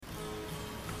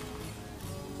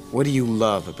What do you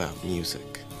love about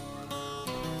music?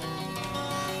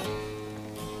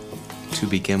 To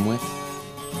begin with,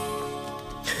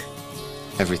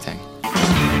 everything.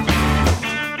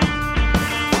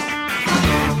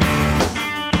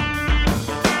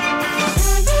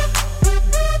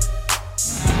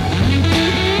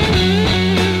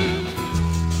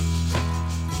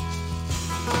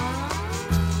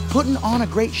 Putting on a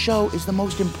great show is the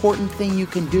most important thing you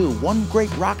can do. One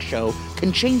great rock show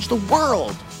can change the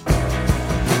world.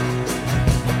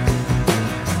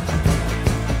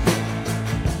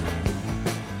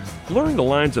 Blurring the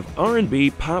lines of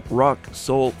R&B, pop, rock,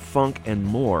 soul, funk, and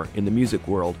more in the music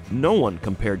world, no one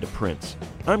compared to Prince.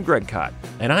 I'm Greg Kot.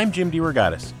 And I'm Jim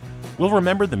DeRogatis. We'll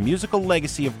remember the musical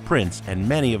legacy of Prince and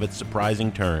many of its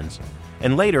surprising turns.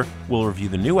 And later, we'll review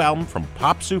the new album from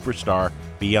pop superstar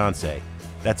Beyoncé.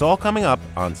 That's all coming up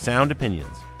on Sound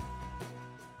Opinions.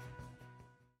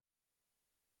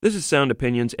 This is Sound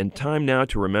Opinions, and time now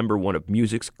to remember one of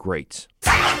music's greats.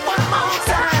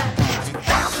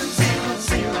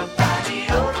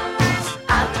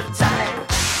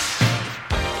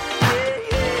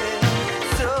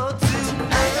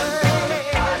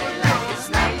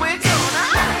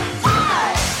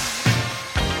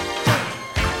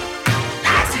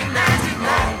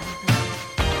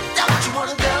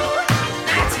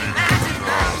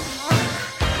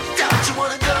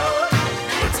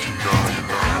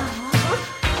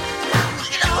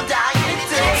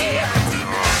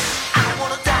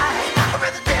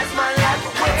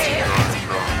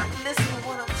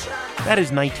 That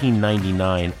is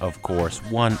 1999, of course,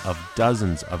 one of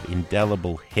dozens of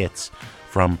indelible hits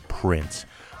from Prince.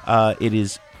 It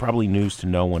is probably news to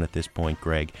no one at this point,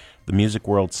 Greg. The music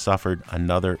world suffered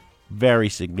another very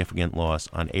significant loss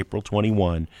on April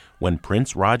 21 when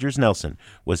Prince Rogers Nelson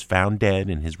was found dead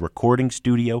in his recording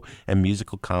studio and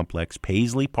musical complex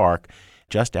Paisley Park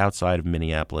just outside of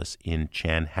Minneapolis in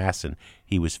Chanhassen.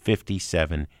 He was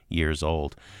 57 years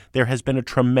old. There has been a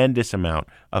tremendous amount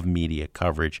of media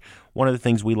coverage. One of the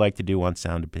things we like to do on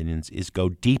Sound Opinions is go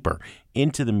deeper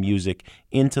into the music,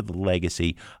 into the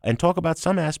legacy, and talk about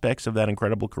some aspects of that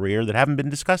incredible career that haven't been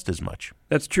discussed as much.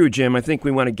 That's true, Jim. I think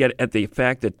we want to get at the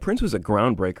fact that Prince was a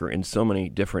groundbreaker in so many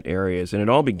different areas, and it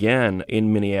all began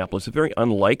in Minneapolis, a very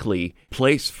unlikely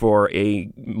place for a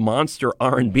monster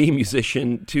R&B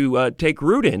musician to take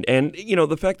root in. And, you know,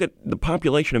 the fact that the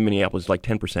population of Minneapolis is like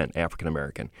 10%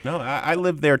 African-American. No, I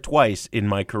lived there twice in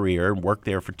my career and worked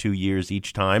there for 2 years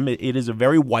each time. It is a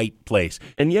very white place.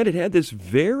 And yet it had this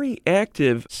very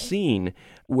active scene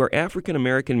where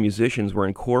African-American musicians were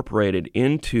incorporated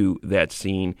into that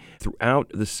scene throughout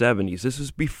the 70s. This was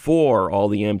before all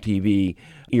the MTV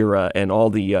era and all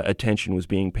the attention was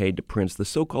being paid to Prince. The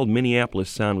so-called Minneapolis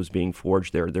sound was being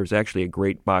forged there. There's actually a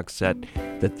great box set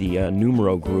that the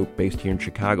Numero group based here in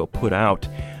Chicago put out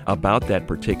about that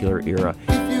particular era.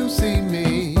 If you see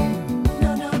me,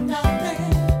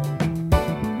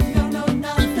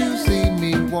 if you see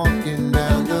me walking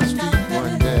down the street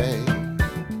one day.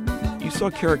 You saw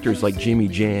characters like Jimmy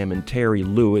Jam and Terry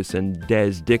Lewis and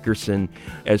Dez Dickerson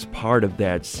as part of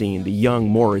that scene, the young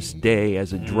Morris Day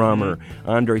as a drummer,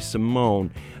 Andre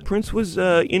Simone. Prince was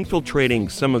infiltrating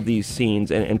some of these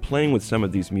scenes and playing with some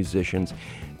of these musicians.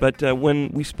 But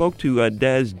when we spoke to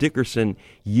Dez Dickerson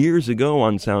years ago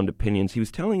on Sound Opinions, he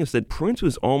was telling us that Prince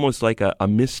was almost like a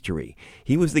mystery.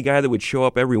 He was the guy that would show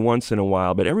up every once in a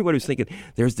while, but everybody was thinking,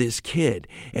 there's this kid,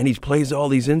 and he plays all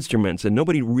these instruments, and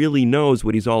nobody really knows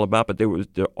what he's all about, but there were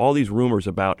all these rumors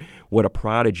about what a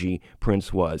prodigy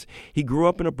Prince was. He grew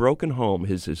up in a broken home.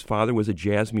 His father was a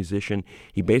jazz musician.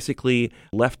 He basically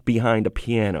left behind a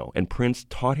piano, and Prince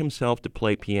taught himself to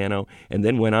play piano and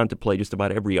then went on to play just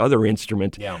about every other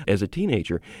instrument as a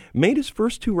teenager. Made his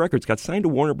first 2 records, got signed to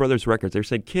Warner Brothers Records. They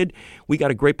said, kid, we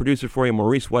got a great producer for you,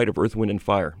 Maurice White of Earth, Wind &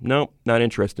 Fire. No, not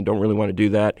interested. Don't really want to do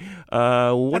that.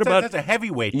 That's a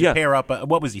heavyweight to pair up.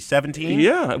 What was he, 17?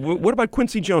 Yeah. What about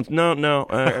Quincy Jones? No.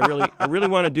 I really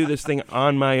want to do this thing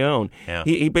on my own. Yeah.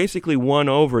 He basically won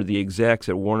over the execs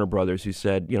at Warner Brothers who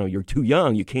said, you're too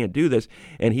young. You can't do this.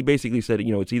 And he basically said,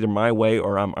 it's either my way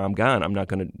or I'm gone. I'm not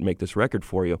going to make this record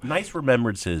for you. Nice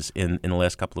remembrances in the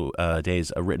last couple of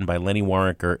days written by Lenny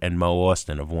Waronker and Mo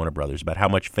Austin of Warner Brothers about how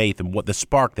much faith and what the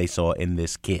spark they saw in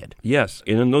this kid. Yes,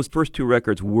 and those first 2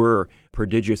 records were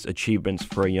prodigious achievements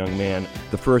for a young man.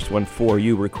 The first one, For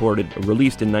You,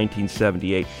 released in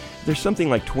 1978. There's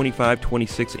something like 25,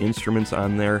 26 instruments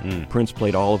on there. Prince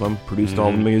played all of them, produced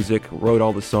all the music, wrote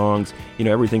all the songs,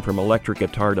 everything from electric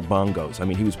guitar to bongos. I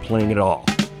mean, he was playing it all.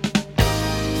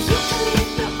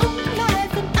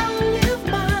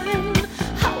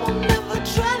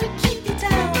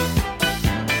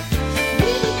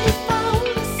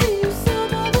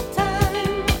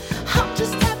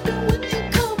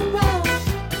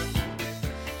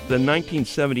 The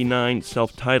 1979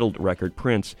 self-titled record,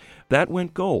 Prince, that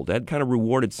went gold. That kind of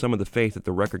rewarded some of the faith that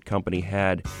the record company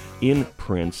had in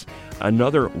Prince.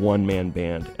 Another one-man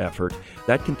band effort.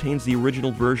 That contains the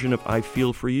original version of I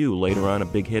Feel For You, later on a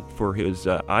big hit for his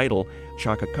idol,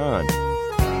 Chaka Khan.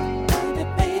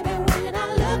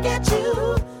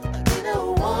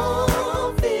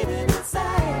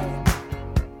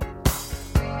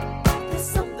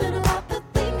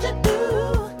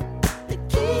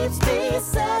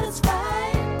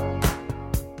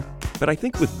 But I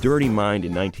think with Dirty Mind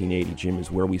in 1980, Jim,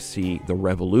 is where we see the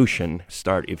revolution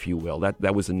start, if you will.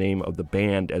 That was the name of the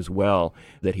band as well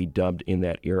that he dubbed in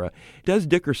that era. Des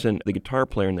Dickerson, the guitar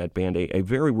player in that band, a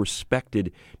very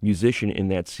respected musician in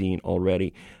that scene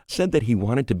already, said that he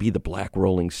wanted to be the Black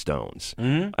Rolling Stones.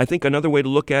 Mm-hmm. I think another way to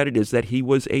look at it is that he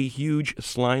was a huge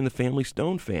Sly and the Family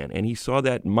Stone fan, and he saw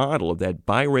that model of that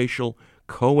biracial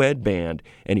co-ed band,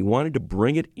 and he wanted to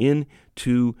bring it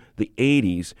into the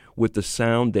 80s with the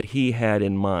sound that he had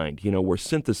in mind, where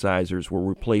synthesizers were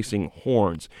replacing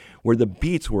horns, where the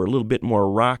beats were a little bit more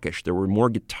rockish, there were more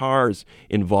guitars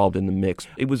involved in the mix.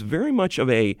 It was very much of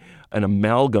an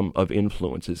amalgam of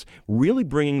influences, really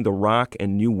bringing the rock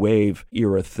and new wave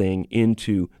era thing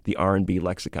into the R&B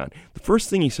lexicon. The first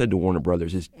thing he said to Warner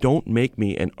Brothers is, don't make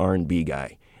me an R&B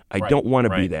guy. I don't want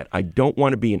to be that. I don't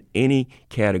want to be in any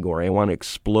category. I want to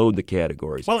explode the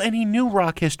categories. Well, and he knew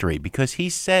rock history because he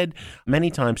said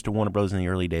many times to Warner Brothers in the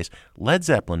early days, Led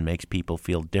Zeppelin makes people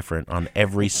feel different on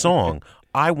every song.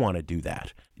 I want to do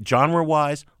that.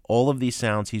 Genre-wise, all of these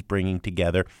sounds he's bringing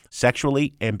together,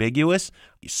 sexually ambiguous,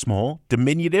 small,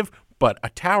 diminutive, but a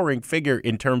towering figure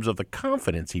in terms of the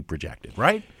confidence he projected,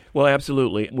 right? Well,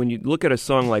 absolutely. When you look at a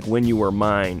song like When You Were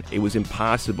Mine, it was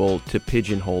impossible to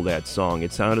pigeonhole that song.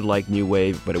 It sounded like new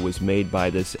wave, but it was made by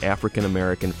this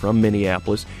African-American from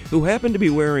Minneapolis who happened to be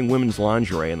wearing women's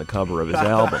lingerie in the cover of his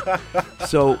album.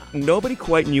 So nobody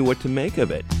quite knew what to make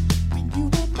of it.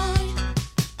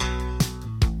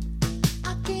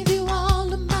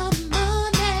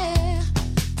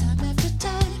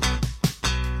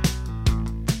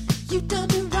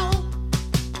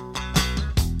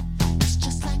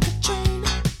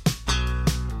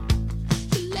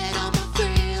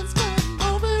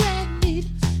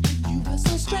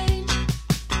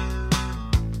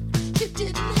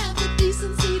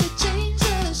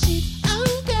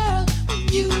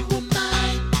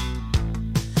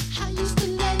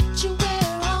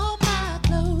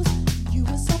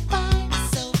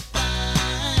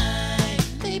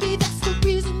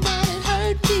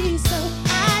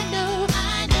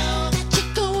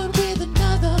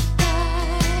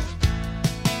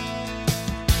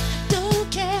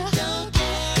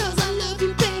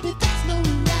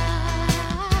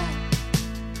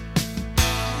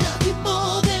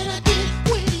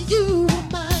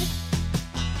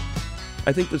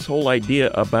 I think this whole idea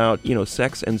about,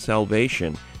 sex and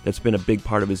salvation that's been a big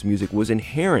part of his music was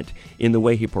inherent in the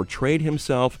way he portrayed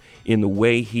himself, in the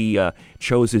way he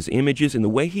chose his images, in the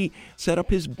way he set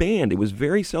up his band. It was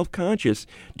very self-conscious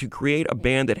to create a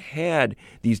band that had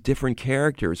these different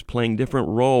characters playing different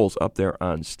roles up there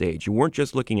on stage. You weren't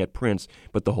just looking at Prince,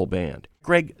 but the whole band.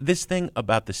 Greg, this thing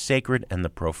about the sacred and the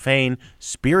profane,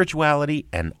 spirituality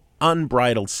and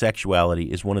unbridled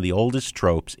sexuality is one of the oldest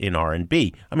tropes in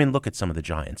R&B. I mean, look at some of the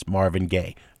giants, Marvin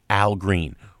Gaye, Al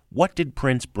Green. What did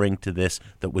Prince bring to this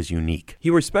that was unique?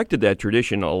 He respected that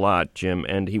tradition a lot, Jim,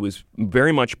 and he was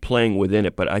very much playing within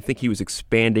it, but I think he was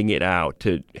expanding it out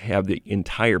to have the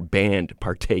entire band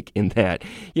partake in that.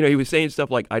 He was saying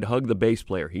stuff like, I'd hug the bass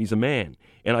player, he's a man,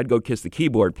 and I'd go kiss the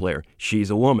keyboard player,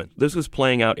 she's a woman. This was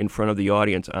playing out in front of the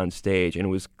audience on stage, and it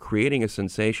was creating a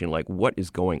sensation like, what is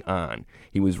going on?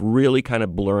 He was really kind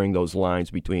of blurring those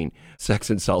lines between sex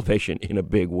and salvation in a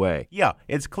big way. Yeah,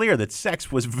 it's clear that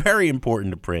sex was very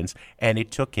important to Prince, and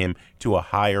it took him to a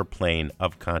higher plane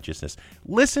of consciousness.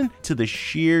 Listen to the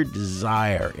sheer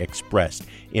desire expressed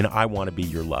in I Want to Be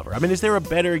Your Lover. I mean, is there a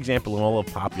better example in all of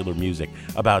popular music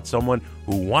about someone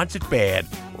who wants it bad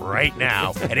right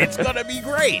now, and it's going to be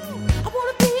great? I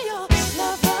want to be your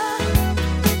lover.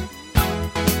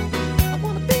 I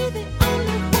want to be the only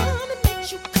one that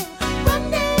makes you come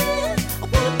running. I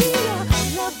want to be your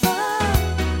lover.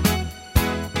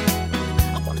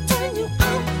 I want to turn you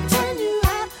on, turn you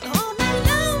out, all night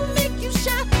long, make you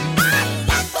shine.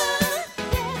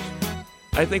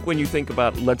 I I think when you think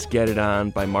about Let's Get It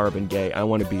On by Marvin Gaye, I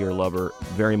Want to Be Your Lover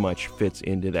very much fits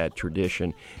into that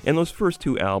tradition. And those first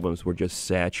two albums were just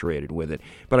saturated with it.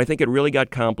 But I think it really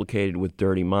got complicated with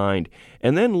Dirty Mind.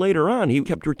 And then later on, he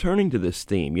kept returning to this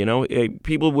theme. You know,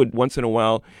 people would once in a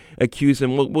while accuse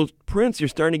him, well, Prince, you're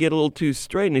starting to get a little too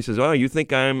straight. And he says, oh, you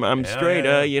think I'm straight?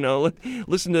 Yeah. You know,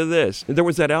 listen to this. There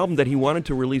was that album that he wanted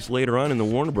to release later on in the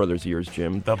Warner Brothers years,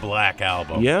 Jim. The Black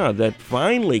Album. Yeah, that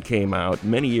finally came out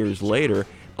many years later.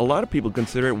 A lot of people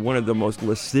consider it one of the most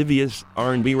lascivious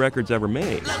R&B records ever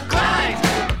made. Grind,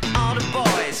 all the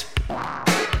boys,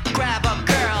 grab a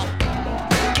girl,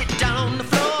 get down on the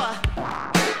floor.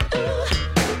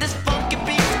 Ooh, this funky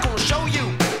beat's gonna show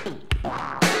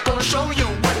you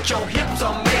what your hips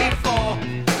are made for.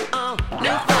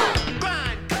 Now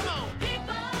grind, come on,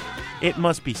 people. It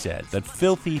must be said that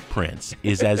Filthy Prince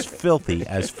is as filthy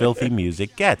as filthy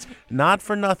music gets. Not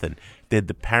for nothing did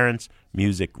the Parents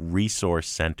Music Resource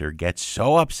Center get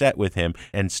so upset with him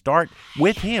and start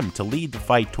with him to lead the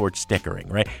fight towards stickering,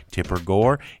 right? Tipper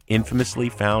Gore infamously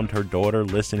found her daughter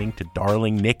listening to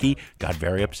Darling Nikki, got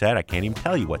very upset. I can't even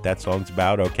tell you what that song's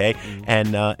about, okay?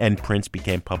 And Prince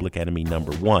became public enemy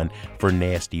number one for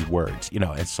nasty words, you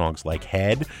know, and songs like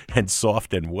Head and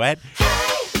Soft and Wet.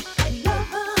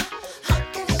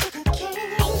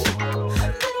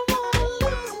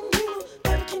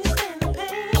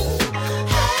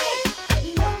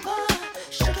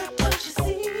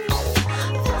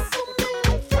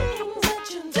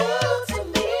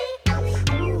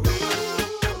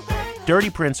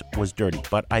 Dirty Prince was dirty,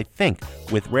 but I think,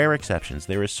 with rare exceptions,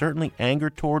 there is certainly anger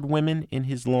toward women in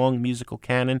his long musical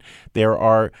canon. There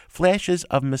are flashes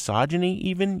of misogyny,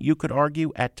 even, you could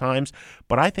argue, at times,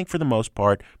 but I think for the most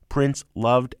part, Prince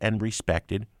loved and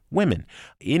respected women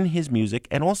in his music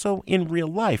and also in real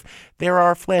life. There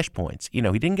are flashpoints. You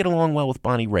know, he didn't get along well with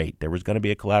Bonnie Raitt. There was going to be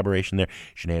a collaboration there.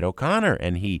 Sinead O'Connor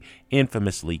and he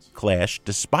infamously clashed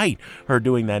despite her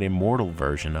doing that immortal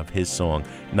version of his song,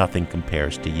 Nothing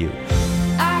Compares to You.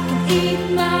 I can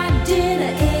eat my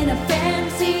dinner in a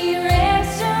fancy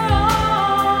restaurant,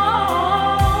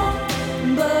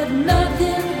 but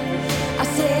nothing, I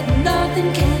said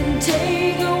nothing can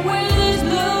take away this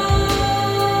blues,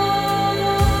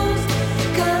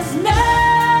 'cause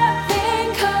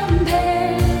nothing compares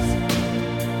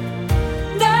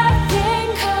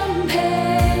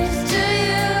to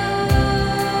you.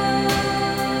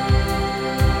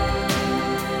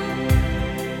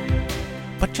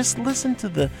 But just listen to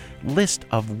the list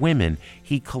of women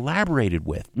he collaborated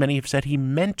with. Many have said he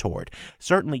mentored,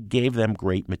 certainly gave them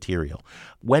great material.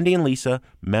 Wendy and Lisa,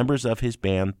 members of his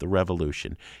band, The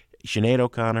Revolution. Sinead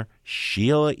O'Connor,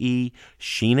 Sheila E.,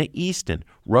 Sheena Easton,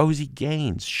 Rosie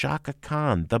Gaines, Shaka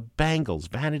Khan, The Bangles,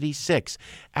 Vanity Six,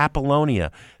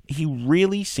 Apollonia. He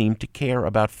really seemed to care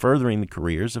about furthering the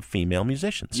careers of female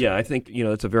musicians. Yeah, I think, you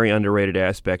know, it's a very underrated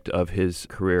aspect of his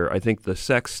career. I think the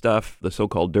sex stuff, the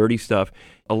so-called dirty stuff,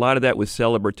 a lot of that was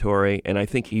celebratory, and I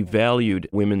think he valued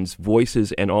women's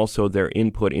voices and also their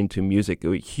input into music.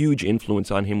 A huge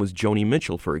influence on him was Joni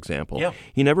Mitchell, for example. Yeah.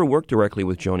 He never worked directly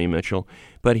with Joni Mitchell,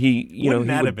 but he, Wouldn't he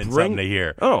that would have been bring... something to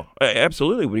hear? Oh,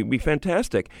 absolutely. It would be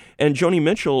fantastic. And Joni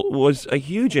Mitchell was a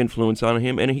huge influence on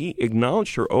him, and he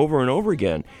acknowledged her over and over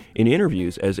again in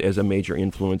interviews as a major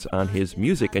influence on his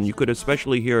music. And you could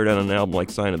especially hear it on an album like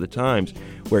Sign of the Times,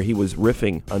 where he was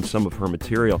riffing on some of her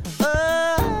material. Oh,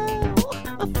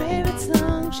 my favorite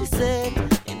song, she said,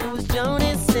 and it was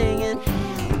Joni singing.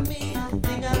 Help me, I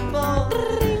think I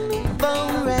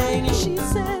phone rang, and she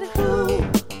said,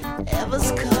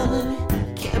 whoever's calling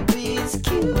can't be as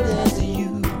cute as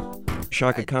you.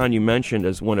 Shaka Khan, you mentioned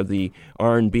as one of the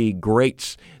R&B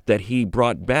greats that he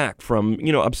brought back from,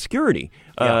 obscurity,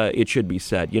 it should be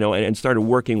said, and started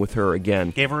working with her again.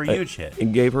 Gave her a huge hit.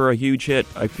 And gave her a huge hit,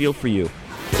 I Feel For You.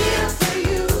 Feel for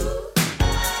you.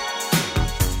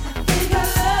 I think I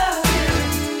love you.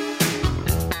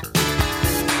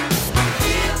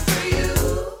 Feel for you.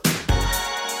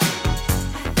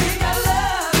 I think I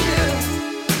love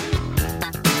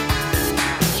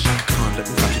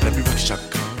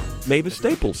you. Mavis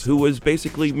Staples, who was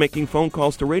basically making phone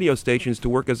calls to radio stations to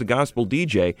work as a gospel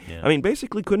DJ. Yeah. I mean,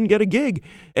 basically couldn't get a gig.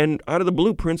 And out of the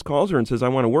blue, Prince calls her and says, I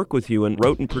want to work with you, and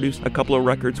wrote and produced a couple of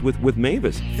records with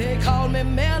Mavis. They call me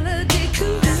Melody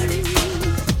Cool.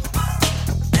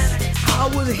 I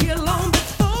was here long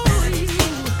before you.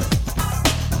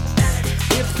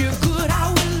 If you're good,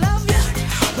 I will love you,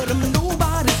 but I'm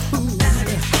nobody's fool.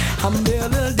 I'm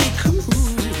Melody Cool.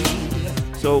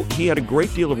 So he had a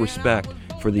great deal of respect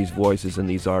for these voices and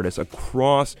these artists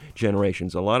across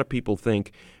generations. A lot of people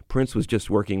think Prince was just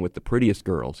working with the prettiest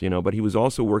girls, but he was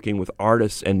also working with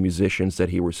artists and musicians that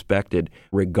he respected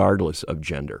regardless of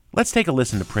gender. Let's take a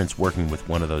listen to Prince working with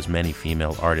one of those many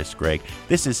female artists, Greg.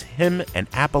 This is him and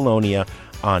Apollonia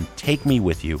on Take Me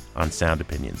With You on Sound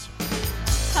Opinions.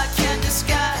 I can't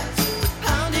disguise the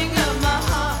pounding of my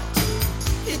heart.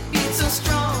 It beats so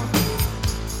strong.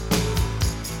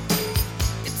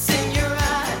 It's in your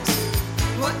eyes.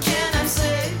 What can I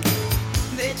say?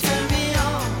 They turn me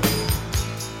on.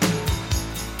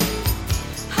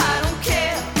 I don't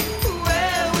care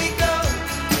where we go.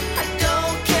 I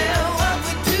don't care what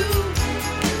we do.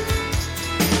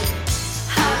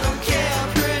 I don't care,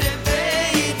 pretty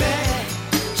baby.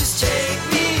 Just take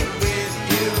me with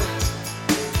you.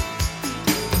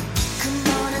 Come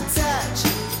on and touch the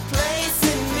place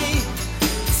in me.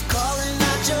 It's calling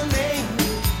out your name.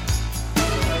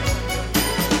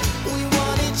 We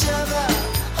want each other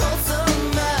oh so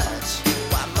much.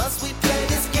 Why must we play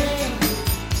this game?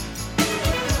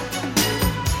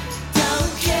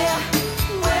 Don't care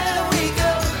where we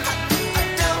go. I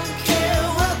don't care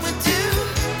what we do.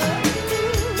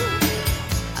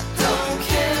 I don't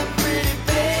care, pretty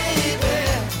baby.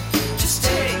 Just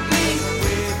take me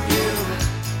with you.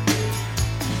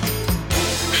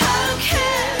 I don't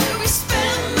care, we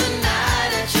spend the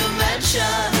night at your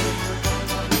mansion.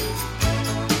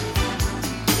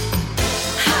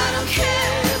 I don't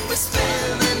care if we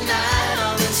spend the night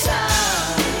all the time.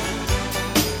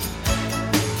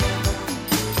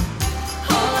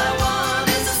 All I want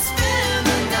is to spend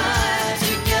the night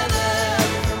together.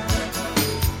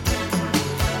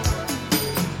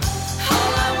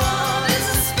 All I want is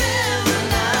to spend the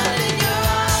night in your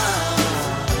arms.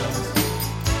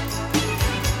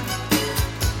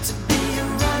 To be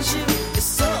around you is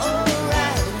so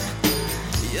alright.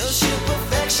 You're sheer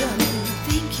perfection.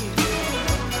 Thank you.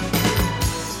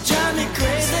 Drive me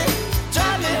crazy,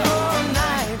 drive me all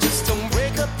night. Just don't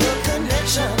break up the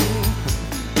connection.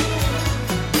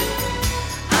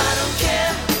 I don't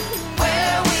care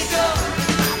where we go.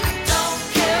 I don't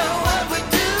care what we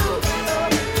do.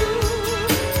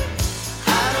 I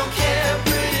don't care,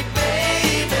 pretty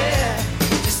baby.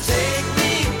 Just take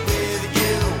me with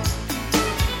you.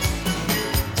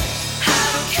 I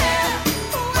don't care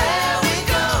where we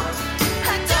go.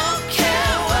 I don't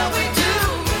care what we do.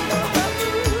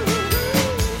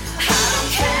 I don't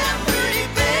care, pretty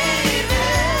baby.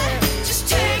 Just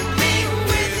take me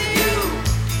with you.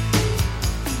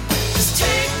 Just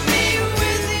take me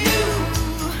with you.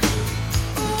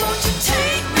 Won't you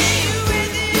take me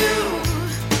with you?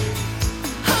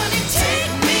 Honey,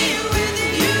 take me with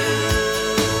you.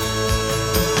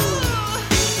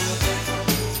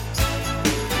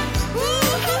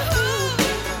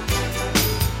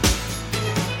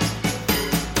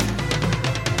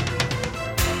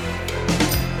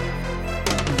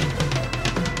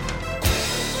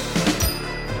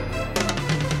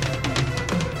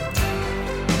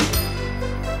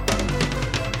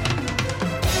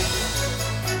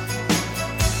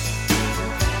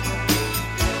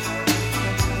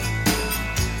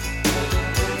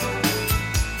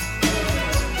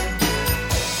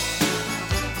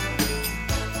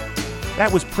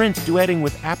 That was Prince duetting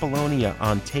with Apollonia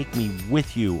on Take Me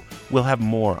With You. We'll have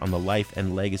more on the life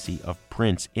and legacy of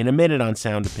Prince in a minute on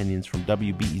Sound Opinions from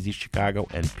WBEZ Chicago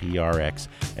and PRX.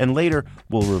 And later,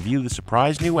 we'll review the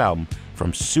surprise new album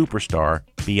from superstar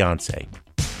Beyoncé.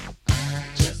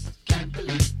 Just can't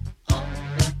believe all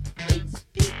the things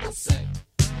people say.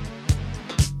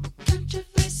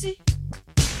 Controversy.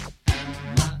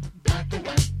 Am I black or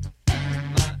white?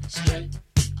 Am I straight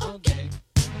or gay?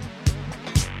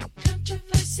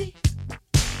 Controversy.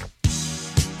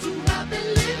 Do I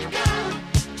believe in God?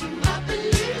 Do I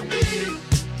believe in me?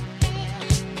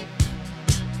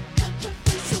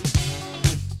 Controversy.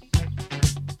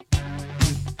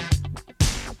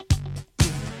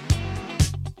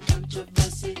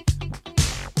 Controversy.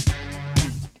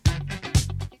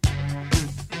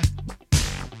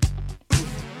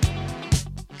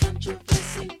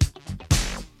 Controversy.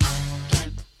 I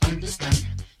can't understand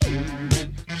human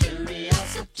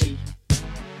curiosity.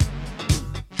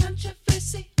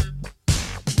 Controversy.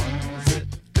 Was it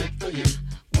good for you?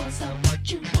 Was I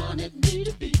what you wanted me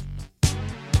to be?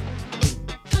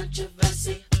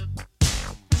 Controversy.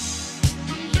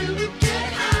 Do you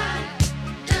get high?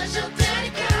 Does your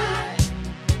daddy cry?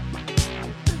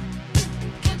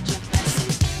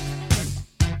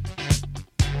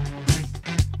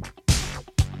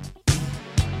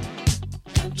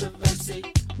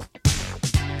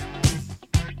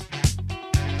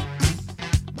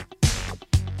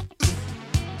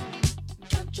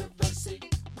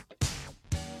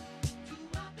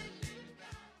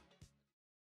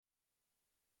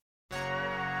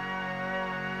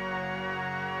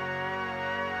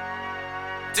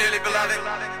 Dearly beloved,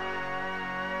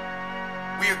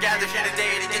 we are gathered here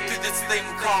today to get through this thing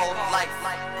called life.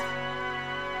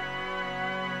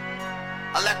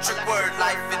 Electric word,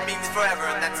 life, it means forever,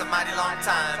 and that's a mighty long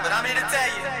time. But I'm here to tell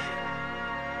you,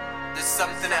 there's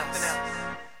something else.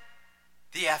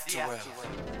 The afterworld.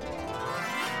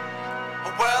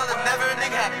 A world of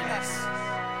never-ending happiness.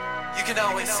 You can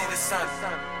always see the sun,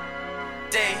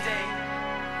 day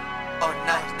or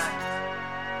night.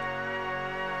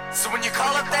 So when you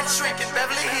call up that shrink in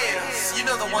Beverly Hills, you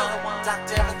know the one,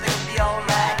 doctor, everything will be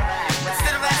alright.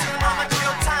 Instead of asking how much of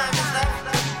your time is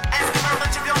left, ask him how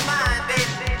much of your mind,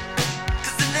 baby.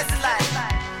 Cause in this life,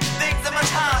 things are much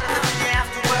harder than in the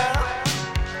afterworld.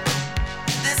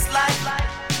 This life,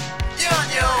 you're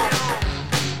on your own.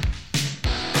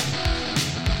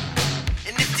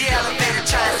 And if the elevator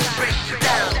tries to break you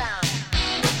down,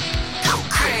 go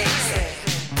crazy,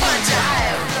 punch a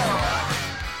higher floor.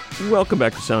 Welcome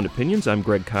back to Sound Opinions. I'm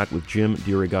Greg Kot with Jim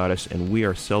DeRogatis, and we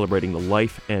are celebrating the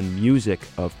life and music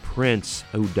of Prince,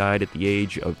 who died at the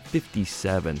age of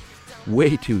 57,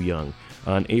 way too young,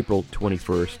 on April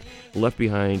 21st, left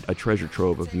behind a treasure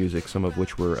trove of music, some of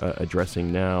which we're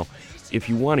addressing now. If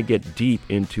you want to get deep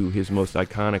into his most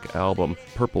iconic album,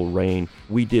 Purple Rain,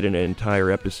 we did an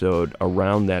entire episode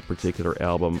around that particular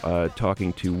album,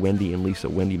 talking to Wendy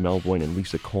Melvoin and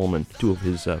Lisa Coleman, two of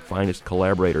his finest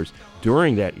collaborators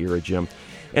during that era, Jim.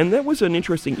 And that was an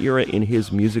interesting era in his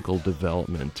musical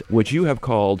development, which you have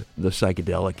called the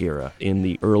psychedelic era in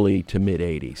the early to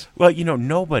mid-'80s. Well, you know,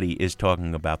 nobody is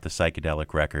talking about the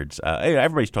psychedelic records.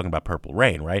 Everybody's talking about Purple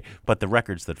Rain, right? But the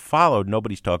records that followed,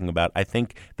 nobody's talking about. I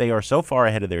think they are so far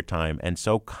ahead of their time and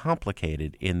so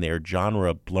complicated in their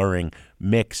genre-blurring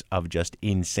mix of just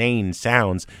insane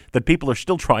sounds that people are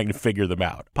still trying to figure them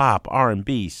out. Pop,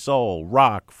 R&B, soul,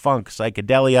 rock, funk,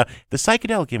 psychedelia. The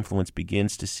psychedelic influence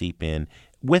begins to seep in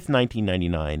with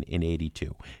 1999 in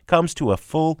 82. Comes to a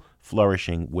full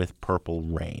flourishing with Purple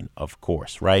Rain, of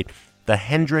course, right? The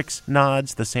Hendrix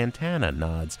nods, the Santana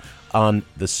nods on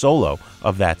the solo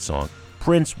of that song.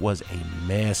 Prince was a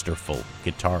masterful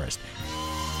guitarist.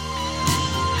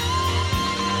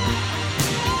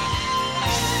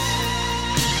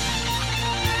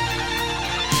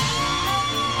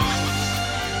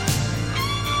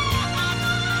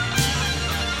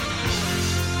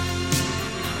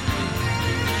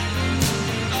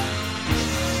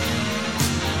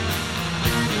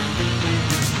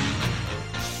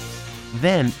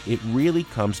 Then it really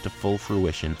comes to full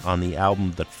fruition on the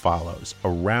album that follows,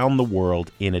 Around the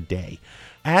World in a Day.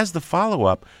 As the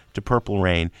follow-up to Purple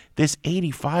Rain, this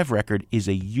 85 record is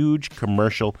a huge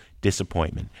commercial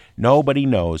disappointment. Nobody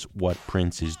knows what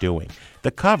Prince is doing.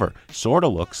 The cover sort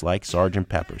of looks like Sgt.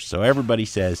 Pepper's, so everybody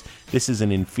says this is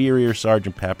an inferior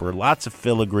Sgt. Pepper, lots of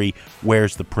filigree,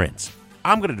 where's the Prince?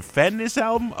 I'm going to defend this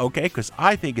album, okay, because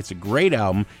I think it's a great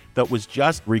album that was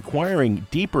just requiring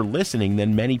deeper listening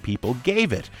than many people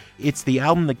gave it. It's the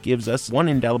album that gives us one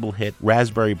indelible hit,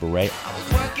 Raspberry Beret. I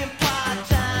was working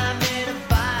part-time in a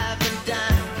 5 and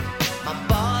dime. My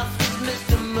boss was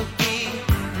Mr. McGee.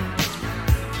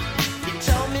 He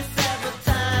told me several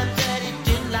times that he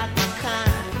didn't like my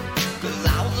kind, 'cause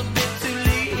I was a bit too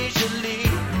leisurely.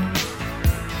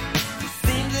 It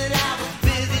seemed that I was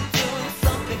busy doing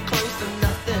something close to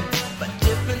nothing, but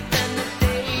different than the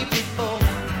day before.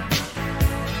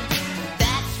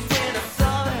 That's when I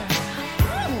saw her.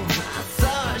 I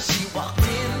saw her. She walked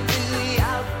into the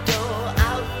outdoor.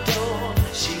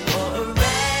 She wore a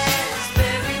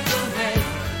raspberry beret,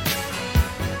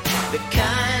 the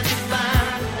kind you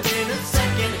find in a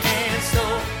second-hand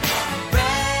store.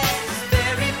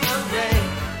 Raspberry beret.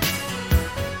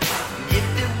 If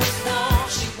it was warm,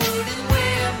 she wouldn't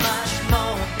wear much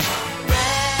more.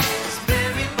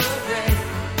 Raspberry beret.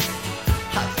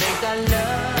 I think I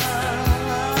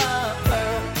love her.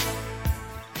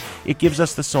 It gives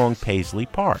us the song Paisley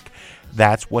Park.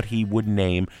 That's what he would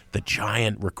name the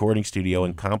giant recording studio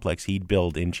and complex he'd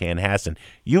build in Chanhassen.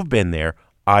 You've been there.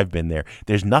 I've been there.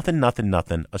 There's nothing,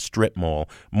 a strip mall,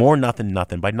 more nothing.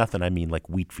 By nothing, I mean like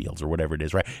wheat fields or whatever it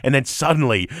is, right? And then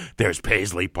suddenly, there's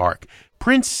Paisley Park.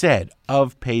 Prince said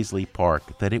of Paisley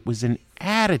Park that it was an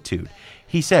attitude.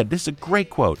 He said, this is a great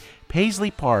quote,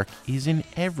 Paisley Park is in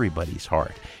everybody's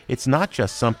heart. It's not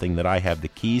just something that I have the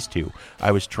keys to.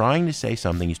 I was trying to say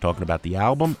something, he's talking about the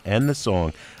album and the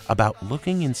song, about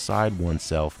looking inside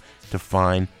oneself to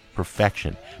find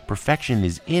perfection. Perfection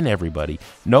is in everybody.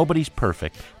 Nobody's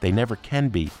perfect. They never can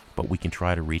be, but we can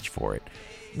try to reach for it.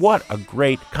 What a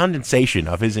great condensation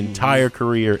of his entire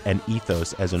career and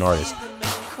ethos as an artist.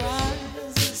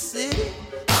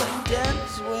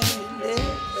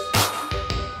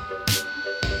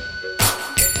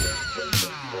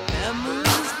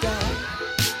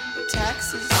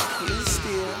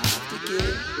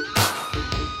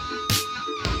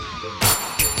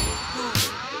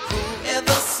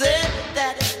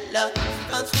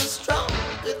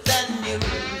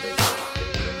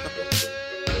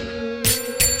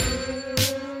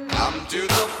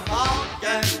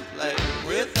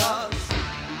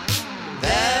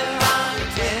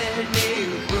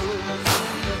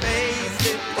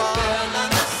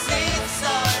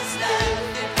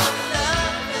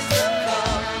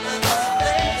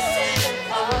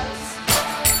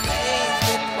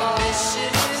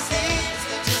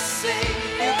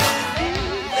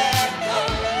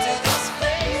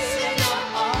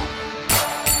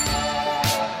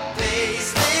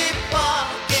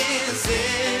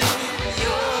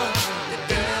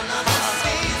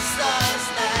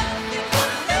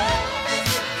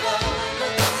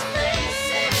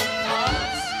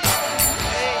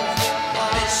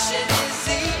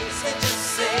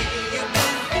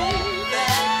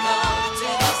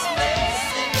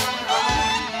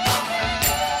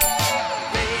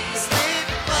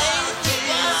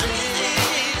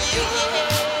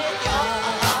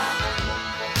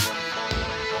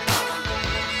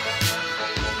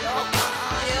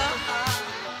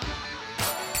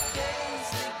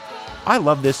 I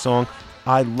love this song.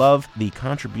 I love the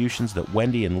contributions that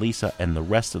Wendy and Lisa and the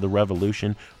rest of the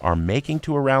revolution are making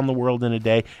to Around the World in a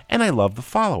Day, and I love the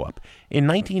follow-up. In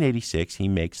 1986, he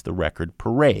makes the record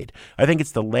Parade. I think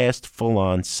it's the last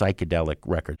full-on psychedelic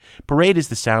record. Parade is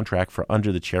the soundtrack for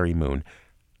Under the Cherry Moon.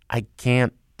 I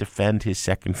can't defend his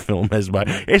second film as much.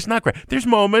 It's not great.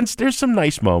 There's some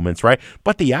nice moments, right?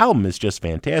 But the album is just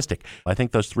fantastic. I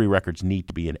think those 3 records need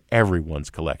to be in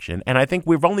everyone's collection. And I think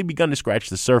we've only begun to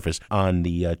scratch the surface on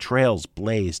the trails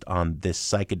blazed on this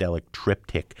psychedelic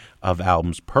triptych of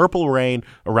albums. Purple Rain,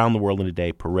 Around the World in a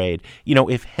Day, Parade. You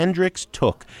know, if Hendrix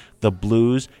took the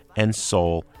blues and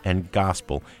soul and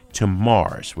gospel to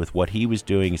Mars with what he was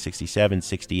doing in 67,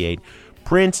 68,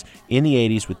 Prince, in the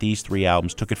 80s with these 3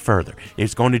 albums, took it further.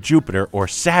 It's going to Jupiter or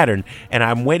Saturn, and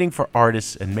I'm waiting for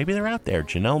artists, and maybe they're out there,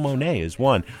 Janelle Monáe is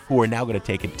one, who are now going to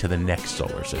take it to the next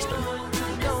solar system.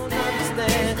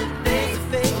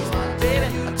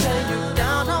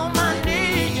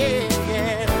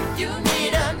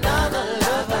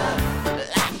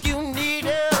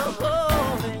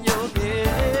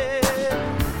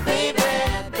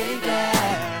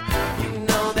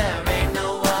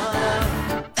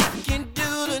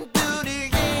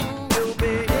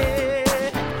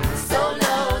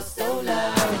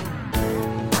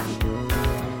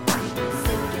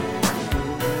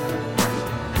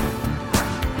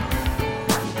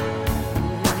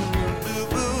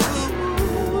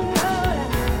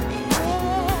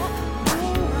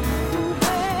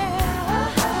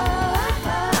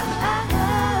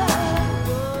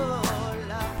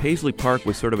 Paisley Park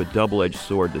was sort of a double-edged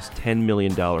sword, this $10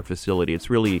 million facility. It's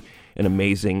really an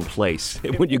amazing place.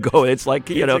 When you go, it's like,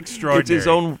 it's his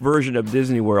own version of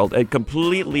Disney World, and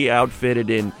completely outfitted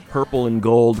in purple and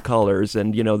gold colors.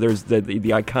 And, there's the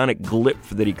iconic glyph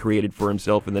that he created for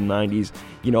himself in the 90s.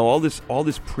 All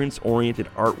this Prince-oriented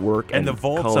artwork and the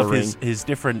vaults coloring. Of his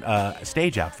different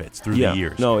stage outfits through the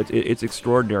years. No, it's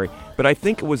extraordinary. But I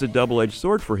think it was a double-edged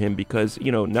sword for him because,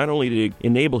 not only did it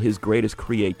enable his greatest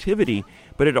creativity,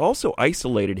 but it also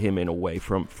isolated him in a way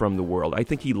from the world. I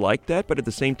think he liked that, but at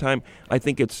the same time, I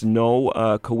think it's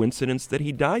no coincidence that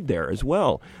he died there as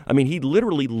well. I mean, he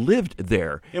literally lived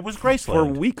there. It was Graceland. For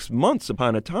weeks, months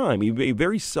upon a time. He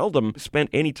very seldom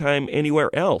spent any time anywhere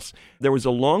else. There was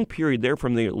a long period there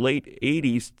from the late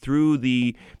 80s through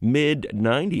the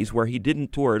mid-90s where he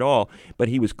didn't tour at all, but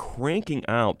he was cranking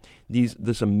out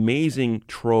this amazing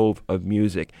trove of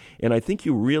music. And I think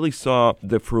you really saw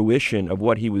the fruition of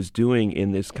what he was doing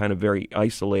in this kind of very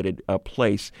isolated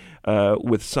place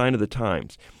with Sign of the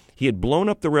Times. He had blown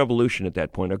up the revolution at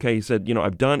that point, okay? He said,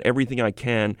 I've done everything I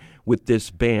can with this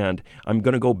band. I'm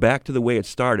going to go back to the way it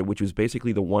started, which was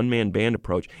basically the one-man band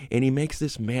approach. And he makes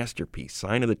this masterpiece,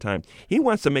 Sign of the Times. He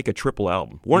wants to make a triple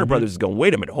album. Warner Brothers is going,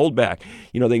 wait a minute, hold back.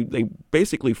 They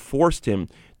basically forced him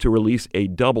to release a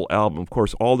double album. Of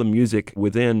course, all the music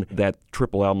within that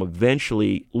triple album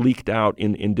eventually leaked out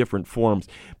in different forms.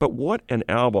 But what an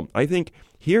album. I think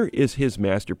here is his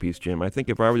masterpiece, Jim. I think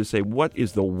if I were to say, what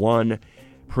is the one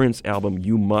Prince album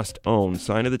you must own,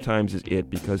 Sign of the Times is it,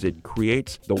 because it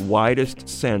creates the widest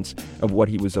sense of what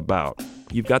he was about.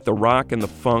 You've got the rock and the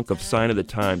funk of Sign of the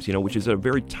Times, which is a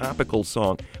very topical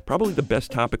song, probably the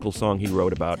best topical song he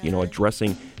wrote about,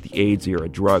 addressing the AIDS era,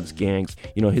 drugs, gangs,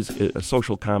 his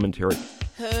social commentary.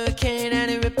 Hurricane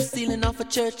and it ripped the ceiling off a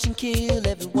church and killed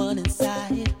everyone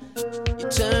inside. You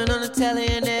turn on the telly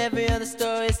and every other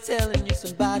story is telling you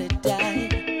somebody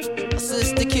died. My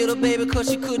sister killed her baby cause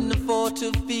she couldn't afford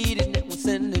to feed it and was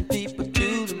sending people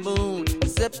to the moon. In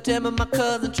September my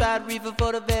cousin tried reefer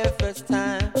for the very first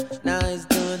time. Now he's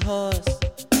doing horse.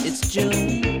 It's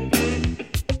June.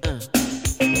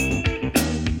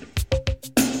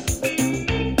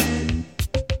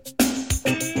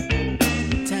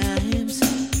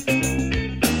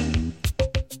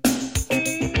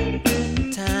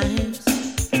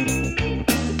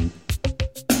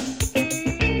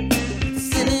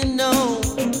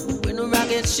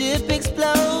 Ship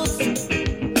explodes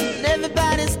and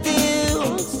everybody still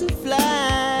wants to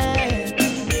fly.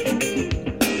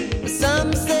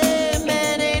 Some say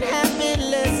man ain't happy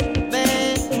unless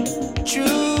man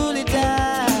truly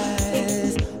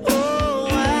dies. Oh,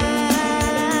 why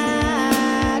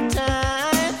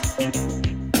time?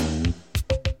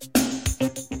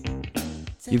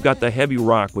 You've got the heavy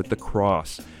rock with The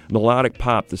Cross, melodic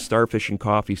pop, the Starfish and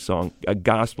Coffee song, a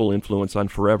gospel influence on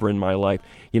Forever in My Life,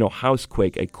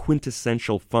 Housequake, a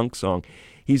quintessential funk song.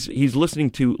 He's listening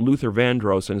to Luther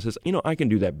Vandross and says, I can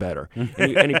do that better.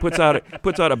 And he puts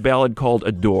out a ballad called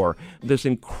Adore. This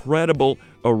incredible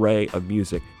array of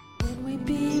music. When we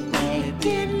be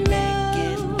making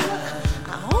love,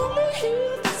 I only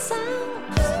hear the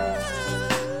sound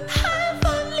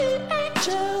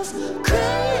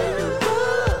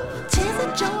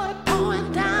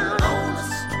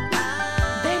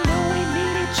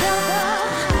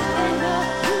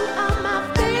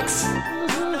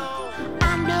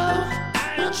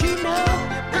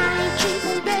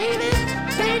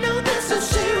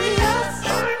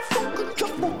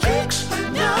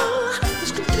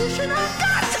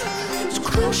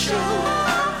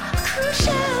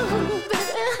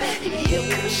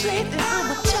straight that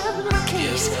I'm a terminal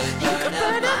case. You can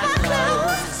burn up my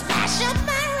clothes, smash up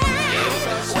my ride.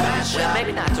 Well,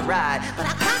 maybe not to ride, But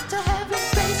I got to have your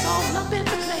face all up in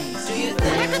the place. do you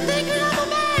I think can think that I'm a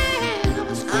man of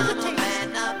exquisite I'm a taste.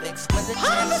 man of exquisite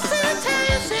 100%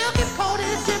 Italian, silk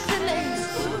imported, gypsy lace.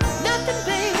 Nothing,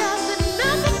 babe, I said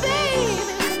nothing, baby,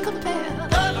 can compare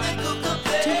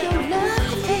to your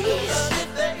lovely taste.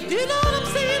 You know what I'm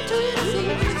saying to you?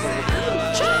 See?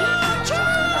 Try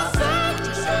to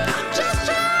say, I'm just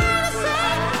trying to say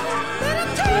that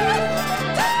I'm too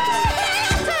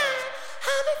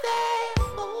I'll be there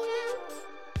for you.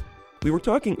 We were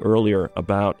talking earlier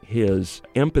about his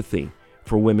empathy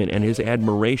for women and his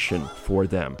admiration for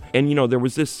them. And, you know, there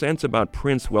was this sense about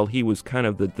Prince, well, he was kind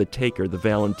of the taker, the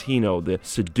Valentino, the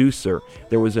seducer.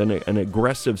 There was an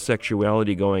aggressive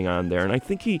sexuality going on there. And I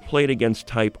think he played against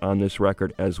type on this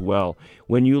record as well.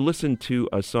 When you listen to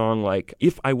a song like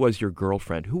If I Was Your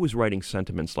Girlfriend, who was writing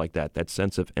sentiments like that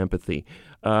sense of empathy?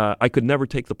 I could never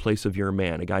take the place of your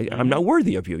man. A guy, I'm not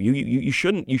worthy of you. You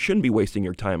shouldn't be wasting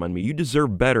your time on me. You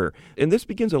deserve better. And this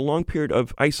begins a long period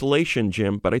of isolation,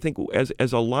 Jim. But I think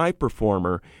as a live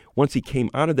performer, once he came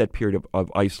out of that period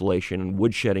of isolation and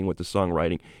woodshedding with the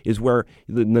songwriting, is where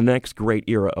the next great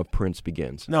era of Prince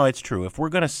begins. No, it's true. If we're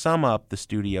going to sum up the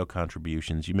studio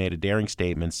contributions, you made a daring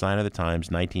statement. Sign of the Times,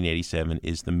 1987,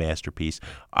 is the masterpiece.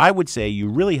 I would say you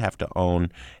really have to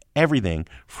own everything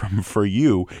from For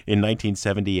You in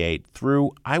 1978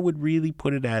 through, I would really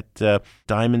put it at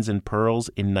Diamonds and Pearls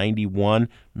in 91.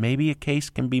 Maybe a case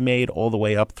can be made all the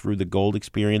way up through The Gold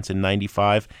Experience in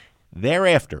 95.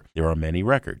 Thereafter, there are many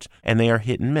records, and they are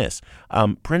hit and miss.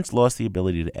 Prince lost the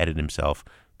ability to edit himself.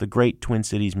 The great Twin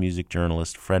Cities music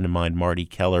journalist, friend of mine, Marty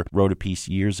Keller, wrote a piece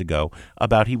years ago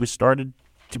about he was started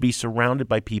to be surrounded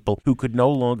by people who could no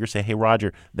longer say, hey,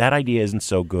 Roger, that idea isn't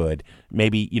so good.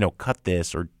 Maybe, cut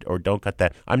this or don't cut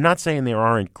that. I'm not saying there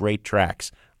aren't great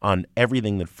tracks on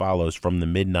everything that follows from the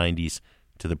mid-90s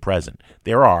to the present.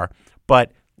 There are,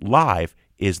 but live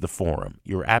is the forum.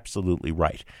 You're absolutely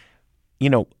right.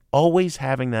 Always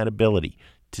having that ability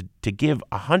to give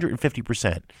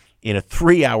 150% in a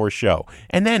 3-hour show.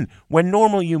 And then when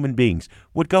normal human beings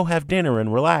would go have dinner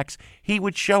and relax, he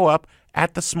would show up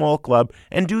at the small club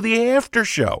and do the after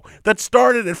show that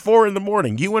started at 4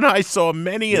 a.m. You and I saw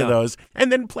many of those, and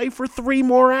then play for 3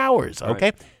 more hours,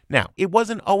 okay? Right. Now, it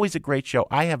wasn't always a great show.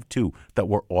 I have 2 that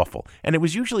were awful, and it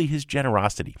was usually his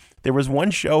generosity. There was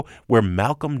one show where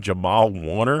Malcolm Jamal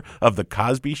Warner of The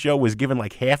Cosby Show was given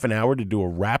like half an hour to do a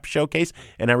rap showcase,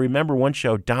 and I remember one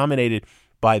show dominated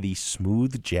by the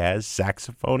smooth jazz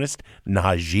saxophonist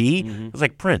Najee. Mm-hmm. It was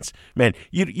like, Prince, man,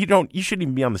 you shouldn't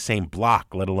even be on the same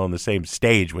block, let alone the same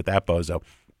stage with that bozo.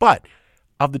 But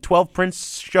of the 12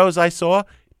 Prince shows I saw,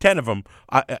 10 of them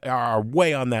are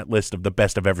way on that list of the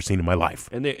best I've ever seen in my life.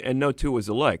 And no two was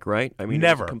alike, right? I mean,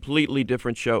 never. It's a completely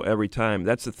different show every time.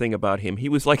 That's the thing about him. He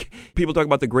was like, people talk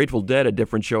about the Grateful Dead, a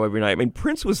different show every night. I mean,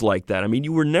 Prince was like that. I mean,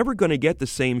 you were never going to get the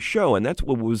same show, and that's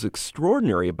what was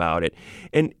extraordinary about it.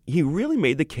 And he really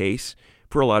made the case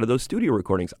for a lot of those studio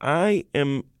recordings. I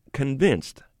am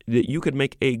convinced that you could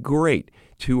make a great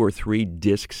 2 or 3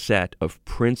 disc set of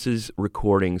Prince's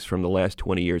recordings from the last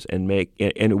 20 years and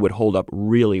it would hold up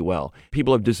really well.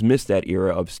 People have dismissed that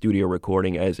era of studio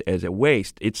recording as a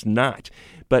waste. It's not.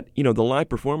 But, the live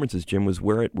performances, Jim, was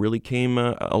where it really came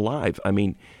alive. I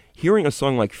mean, hearing a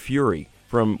song like Fury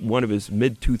from one of his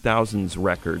mid-2000s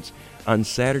records on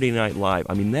Saturday Night Live,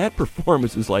 I mean, that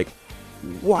performance is like,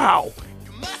 wow.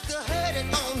 You must have heard it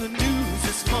on the news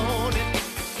this morning.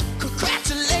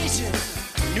 Congratulations,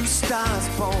 new stars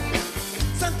born.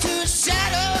 Sun to a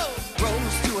shadow,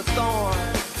 rose to a thorn.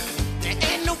 There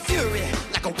ain't no fury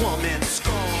like a woman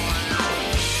scorned.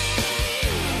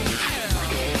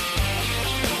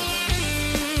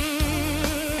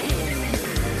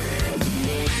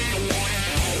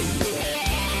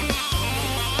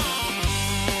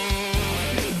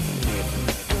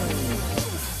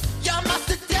 Y'all must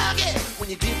have dug it when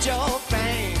you did your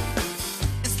thing.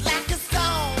 It's like a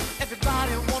song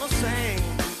everybody wanna sing.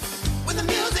 When the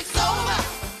music's over,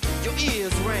 your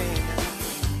ears ring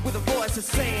with a voice that's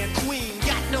saying, Queen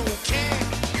got no king.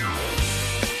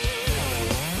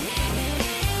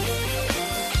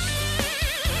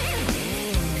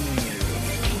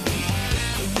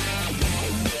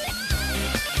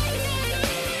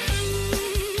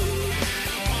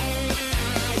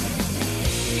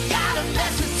 You got a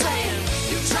message saying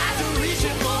you tried to reach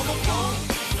it more before.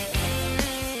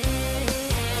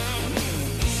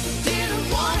 Didn't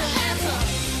wanna answer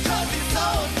 'cause he's so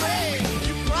afraid.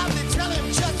 You probably tell him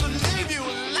just to leave you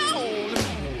alone.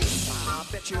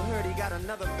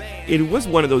 It was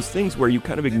one of those things where you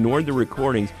kind of ignored the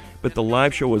recordings, but the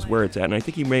live show was where it's at. And I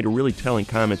think he made a really telling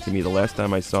comment to me the last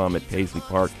time I saw him at Paisley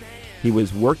Park. He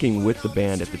was working with the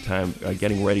band at the time,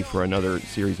 getting ready for another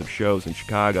series of shows in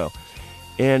Chicago.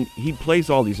 And he plays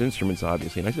all these instruments,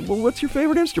 obviously. And I said, well, what's your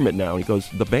favorite instrument now? And he goes,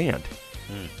 the band.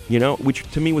 You know, which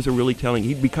to me was a really telling.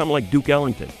 He'd become like Duke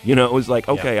Ellington. You know, it was like,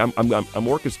 okay, I'm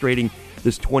orchestrating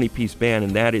this 20-piece band,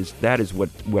 and that is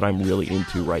what I'm really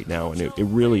into right now. And it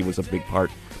really was a big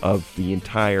part of the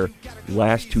entire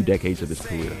last 2 decades of his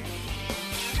career.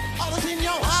 All is in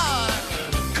your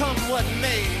heart, come what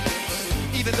may,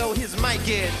 even though his might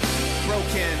get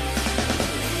broken.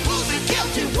 Who's the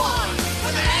guilty one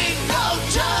when there ain't no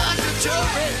judge or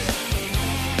jury?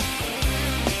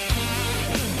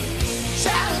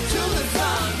 Shadow to the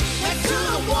sun and to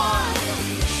the one.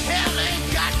 Hell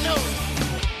ain't got no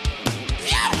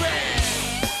fury.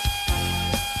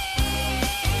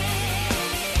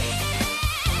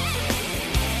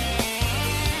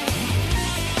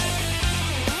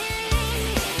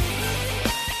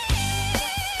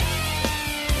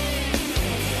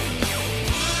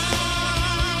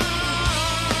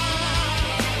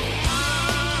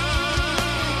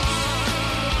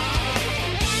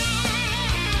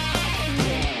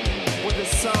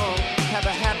 Song have a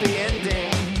happy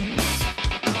ending.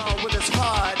 Oh, with his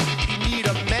heart, you need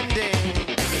a mending.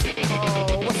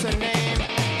 Oh, what's her name?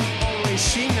 Only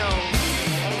she knows.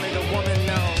 Only the woman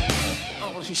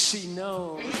knows. Only she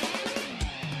knows.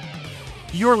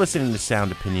 You're listening to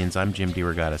Sound Opinions. I'm Jim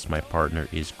DeRogatis. My partner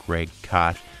is Greg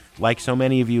Kot. Like so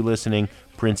many of you listening,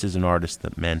 Prince is an artist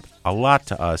that meant a lot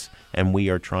to us, and we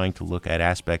are trying to look at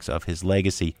aspects of his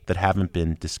legacy that haven't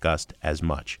been discussed as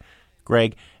much.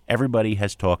 Greg, everybody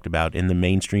has talked about in the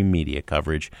mainstream media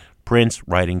coverage Prince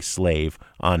writing Slave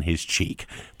on his cheek.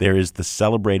 There is the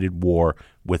celebrated war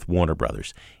with Warner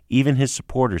Brothers. Even his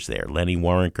supporters there, Lenny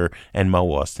Waronker and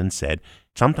Mo Austin, said,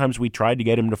 sometimes we tried to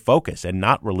get him to focus and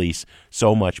not release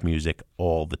so much music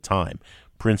all the time.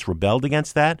 Prince rebelled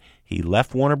against that. He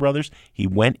left Warner Brothers. He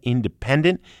went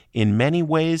independent. In many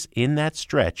ways, in that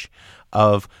stretch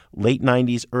of late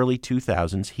 90s, early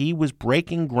 2000s, he was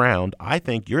breaking ground. I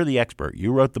think you're the expert.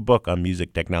 You wrote the book on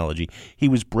music technology. He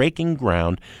was breaking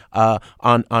ground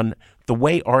on the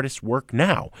way artists work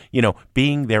now, you know,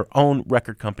 being their own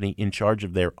record company in charge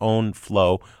of their own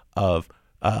flow of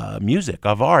music,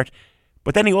 of art.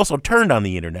 But then he also turned on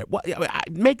the internet.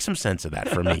 Make some sense of that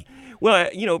for me.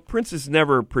 Well, you know, Prince is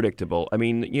never predictable. I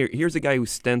mean, here's a guy who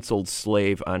stenciled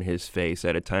Slave on his face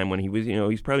at a time when he was, you know,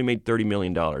 he's probably made $30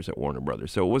 million at Warner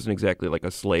Brothers. So it wasn't exactly like a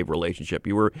slave relationship.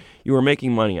 You were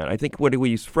making money on it. I think what he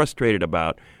was frustrated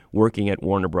about working at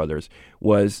Warner Brothers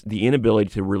was the inability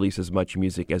to release as much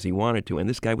music as he wanted to. And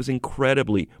this guy was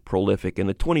incredibly prolific. In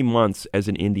the 20 months as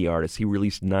an indie artist, he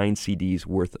released 9 CDs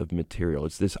worth of material.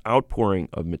 It's this outpouring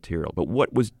of material. But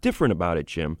what was different about it,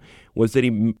 Jim, was that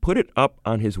he put it up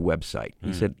on his website.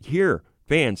 He said, here,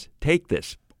 fans, take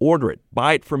this. Order it.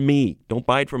 Buy it from me. Don't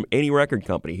buy it from any record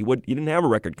company. He didn't have a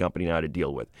record company now to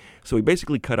deal with. So he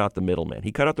basically cut out the middleman.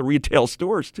 He cut out the retail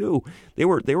stores too. They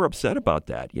were upset about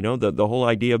that. You know, the whole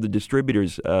idea of the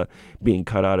distributors being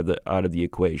cut out of the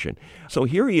equation. So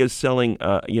here he is selling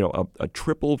a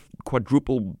triple,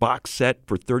 quadruple box set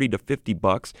for $30 to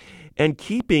 $50 and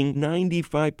keeping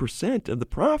 95% of the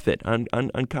profit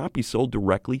on copies sold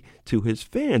directly to his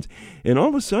fans. And all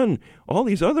of a sudden, all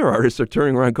these other artists are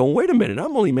turning around going, wait a minute,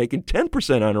 I'm only making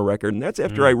 10% on a record, and that's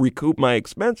after I recoup my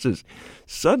expenses.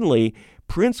 Suddenly,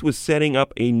 Prince was setting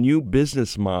up a new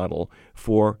business model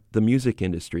for the music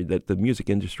industry that the music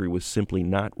industry was simply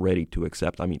not ready to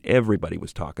accept. I mean, everybody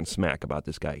was talking smack about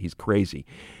this guy. He's crazy.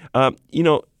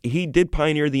 He did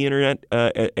pioneer the internet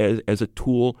as a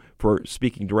tool for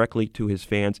speaking directly to his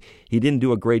fans. He didn't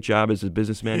do a great job as a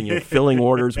businessman. Filling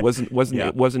orders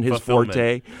wasn't his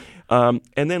forte. And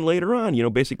then later on,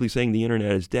 basically saying the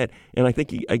internet is dead. And I think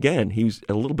he was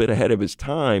a little bit ahead of his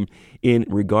time in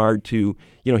regard to,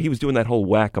 he was doing that whole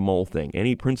whack-a-mole thing.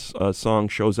 Any Prince song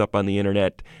shows up on the internet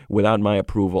without my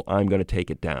approval, I'm going to take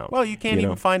it down. Well, you can't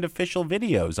even find official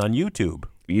videos on YouTube.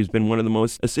 He's been one of the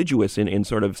most assiduous in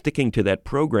sort of sticking to that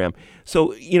program.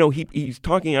 So, he's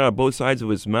talking out of both sides of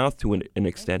his mouth to an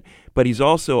extent, but he's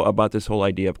also about this whole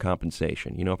idea of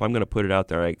compensation. If I'm going to put it out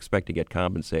there, I expect to get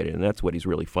compensated, and that's what he's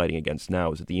really fighting against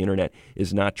now, is that the internet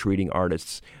is not treating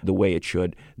artists the way it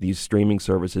should. These streaming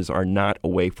services are not a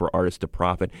way for artists to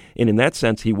profit, and in that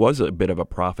sense, he was a bit of a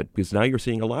prophet, because now you're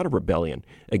seeing a lot of rebellion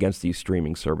against these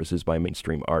streaming services by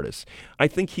mainstream artists. I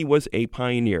think he was a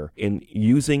pioneer in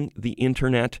using the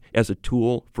internet that as a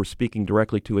tool for speaking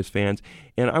directly to his fans.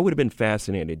 And I would have been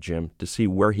fascinated, Jim, to see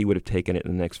where he would have taken it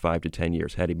in the next 5 to 10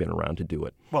 years had he been around to do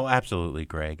it. Well, absolutely,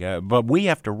 Greg. But we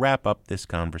have to wrap up this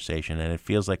conversation, and it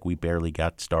feels like we barely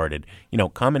got started.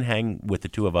 Come and hang with the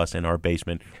two of us in our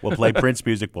basement. We'll play Prince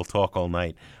music. We'll talk all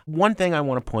night. One thing I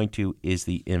want to point to is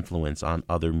the influence on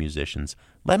other musicians.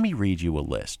 Let me read you a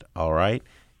list, all right?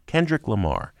 Kendrick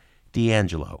Lamar,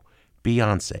 D'Angelo,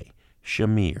 Beyoncé,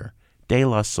 Shamir, De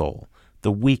La Soul,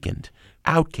 The Weeknd,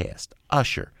 Outkast,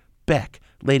 Usher, Beck,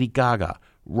 Lady Gaga,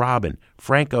 Robin,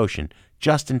 Frank Ocean,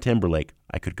 Justin Timberlake.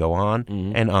 I could go on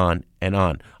and on and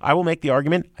on. I will make the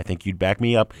argument, I think you'd back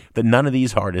me up, that none of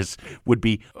these artists would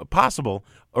be possible,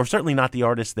 or certainly not the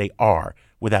artists they are,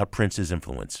 without Prince's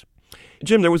influence.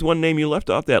 Jim, there was one name you left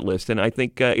off that list, and I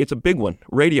think it's a big one,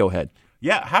 Radiohead.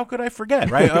 Yeah, how could I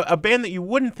forget, right? a band that you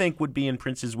wouldn't think would be in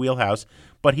Prince's wheelhouse,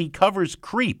 but he covers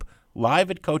Creep live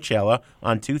at Coachella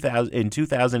in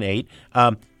 2008.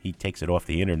 He takes it off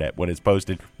the internet when it's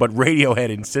posted, but Radiohead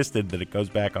insisted that it goes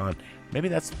back on. Maybe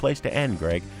that's the place to end,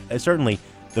 Greg. Certainly,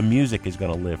 the music is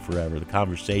going to live forever. The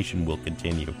conversation will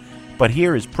continue. But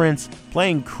here is Prince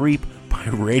playing Creep by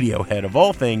Radiohead, of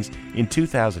all things, in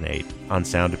 2008 on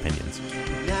Sound Opinions.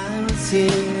 I was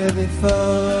here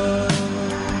before.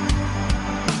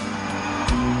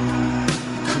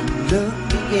 Look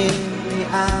me in the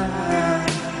eye.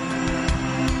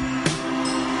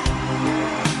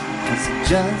 It's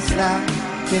just like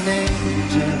an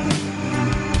angel.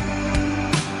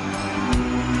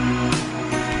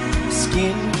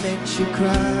 Skin makes you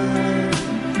cry.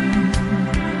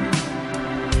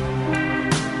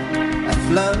 I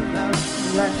float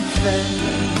like a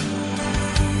feather.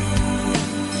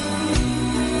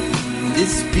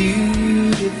 This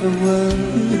beautiful world.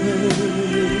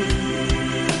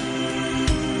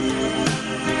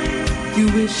 You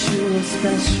wish you were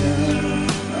special.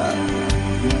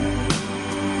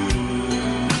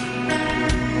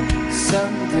 So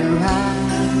do I.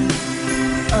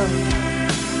 Oh.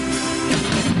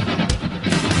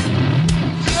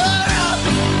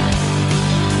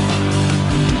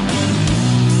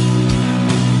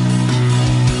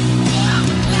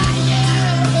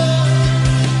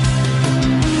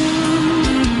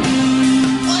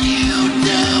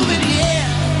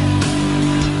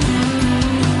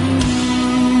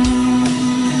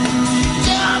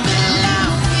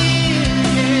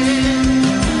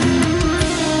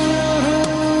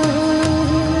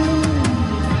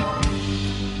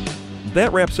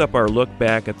 That wraps up our look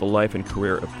back at the life and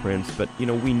career of Prince, but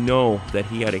we know that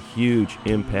he had a huge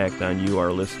impact on you,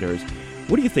 our listeners.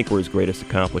 What do you think were his greatest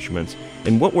accomplishments,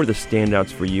 and what were the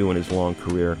standouts for you in his long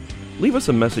career? Leave us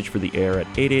a message for the air at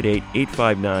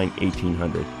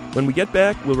 888-859-1800. When we get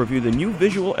back, we'll review the new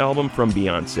visual album from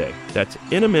Beyoncé. That's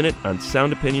in a minute on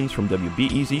Sound Opinions from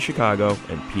WBEZ Chicago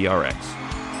and PRX.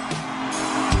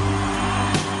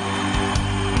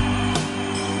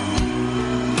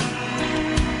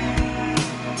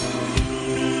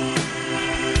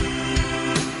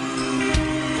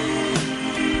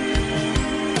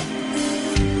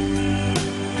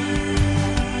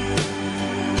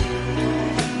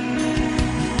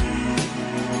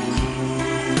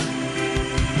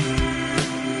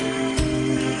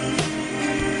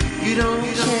 You don't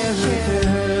care if it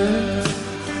hurts.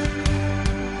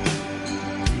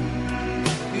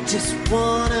 You just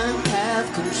wanna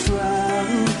have control.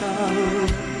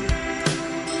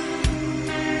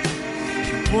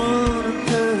 You want a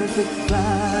perfect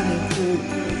body.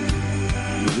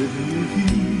 You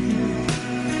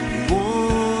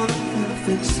want a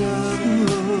perfect soul.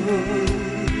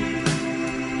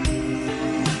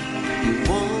 You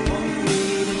want me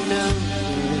to know.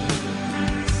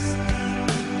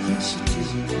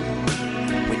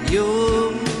 When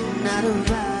you're not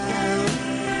around,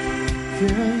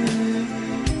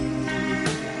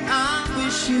 I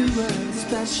wish you were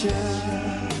special.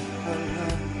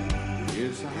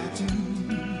 Yes, I do.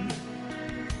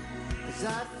 'Cause I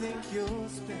think you're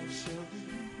special.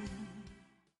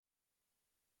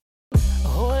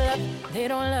 Hold up, they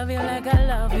don't love you like I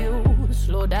love you.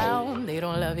 Slow down, they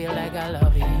don't love you like I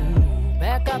love you.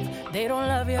 Back up, they don't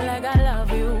love you like I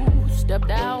love you. Step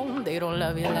down, they don't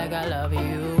love you like I love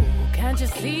you. Can't you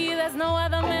see there's no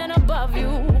other man above you?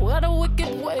 What a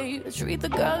wicked way to treat the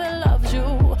girl that loves you.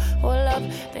 Hold up,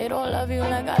 they don't love you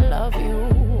like I love you.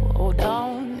 Hold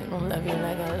down, they don't love you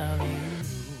like I love you.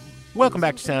 Welcome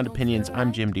back to Sound Opinions.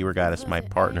 I'm Jim DeRogatis. My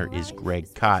partner is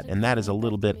Greg Kot, and that is a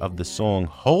little bit of the song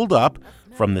Hold Up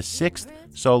from the 6th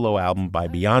solo album by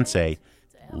Beyoncé,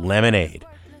 Lemonade.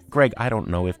 Greg, I don't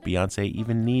know if Beyoncé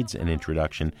even needs an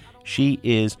introduction. She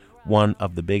is one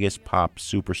of the biggest pop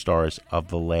superstars of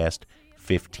the last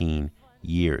 15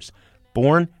 years.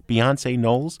 Born Beyoncé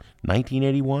Knowles,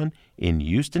 1981, in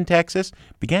Houston, Texas,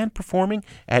 began performing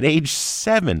at age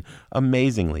 7.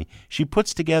 Amazingly, she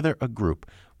puts together a group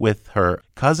with her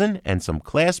cousin and some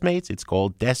classmates. It's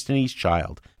called Destiny's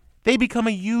Child. They become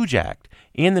a huge act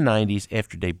in the 90s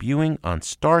after debuting on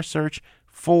Star Search,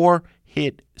 4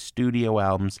 hit studio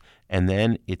albums, and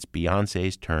then it's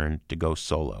Beyoncé's turn to go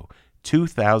solo.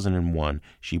 2001,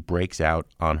 she breaks out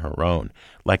on her own.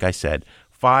 Like I said,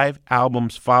 5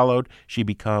 albums followed. She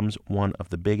becomes one of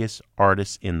the biggest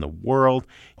artists in the world,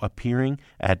 appearing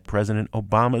at President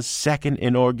Obama's 2nd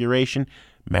inauguration,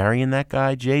 marrying that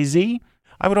guy, Jay-Z.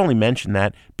 I would only mention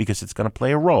that because it's going to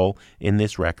play a role in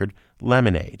this record,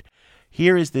 Lemonade.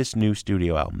 Here is this new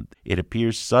studio album. It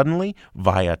appears suddenly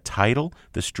via Tidal,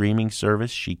 the streaming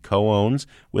service she co-owns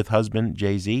with husband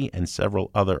Jay-Z and several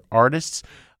other artists.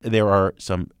 There are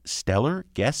some stellar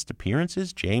guest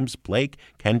appearances: James Blake,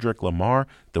 Kendrick Lamar,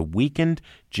 The Weeknd,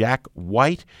 Jack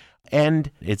White, and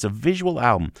it's a visual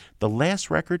album. The last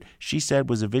record, she said,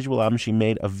 was a visual album. She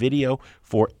made a video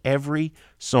for every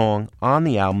song on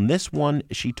the album. This one,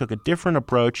 she took a different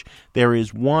approach. There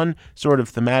is one sort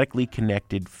of thematically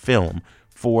connected film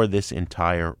for this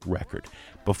entire record.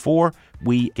 Before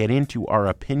we get into our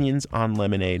opinions on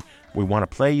Lemonade, we want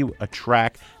to play you a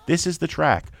track. This is the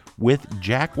track with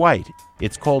Jack White.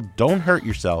 It's called Don't Hurt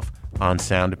Yourself on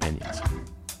Sound Opinions.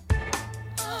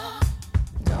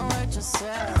 Don't hurt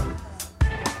yourself.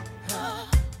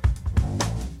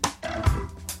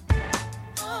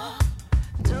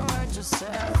 Don't hurt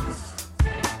yourself.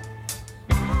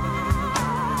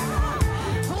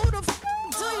 Who the f***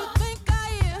 do you think I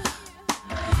am?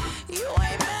 You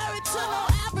ain't married to no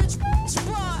average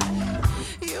boy.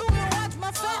 You can watch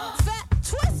my fat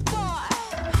twist, boy.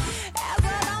 As I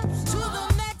bounce to the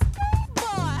next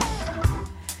boy.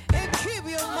 And keep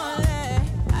your money.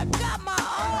 I got my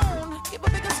own. Keep a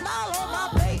bigger smile on my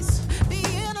face.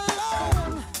 Being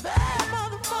alone. Bad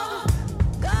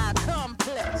motherfucker. God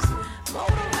complex.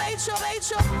 Motivate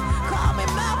your. Call me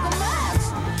Malcolm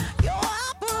X. Your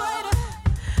operator.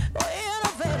 Or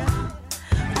innovator.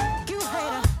 Fuck you,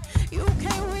 hater. You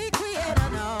can't recreate her,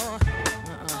 no.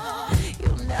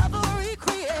 You'll never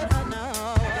recreate her, no.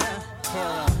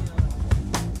 Hell no.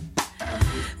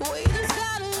 We just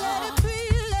gotta let it be,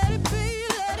 let it be,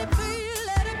 let it be,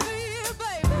 let it be,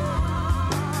 baby.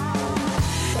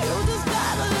 You just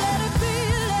gotta let it be,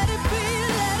 let it be,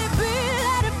 let it be,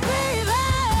 let it be, baby.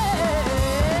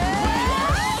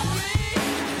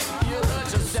 You hurt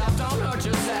yourself, don't hurt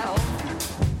yourself.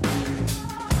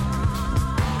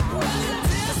 When you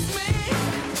diss me,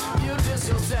 you diss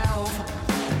yourself.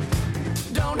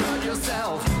 Don't hurt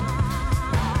yourself.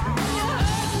 You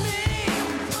hurt me,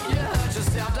 you hurt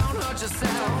yourself. Don't hurt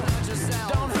yourself.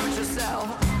 Don't hurt yourself.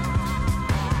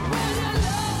 When you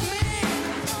love me,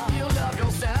 you love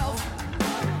yourself.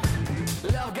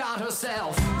 Love God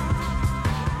herself.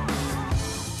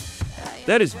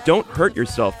 That is Don't Hurt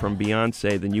Yourself from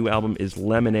Beyoncé. The new album is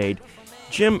Lemonade.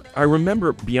 Jim, I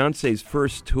remember Beyoncé's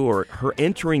first tour, her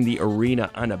entering the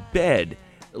arena on a bed,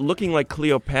 looking like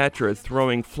Cleopatra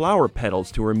throwing flower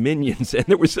petals to her minions. And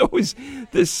there was always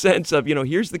this sense of,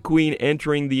 here's the queen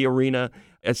entering the arena,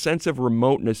 a sense of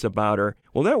remoteness about her.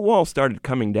 Well, that wall started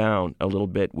coming down a little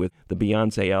bit with the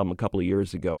Beyoncé album a couple of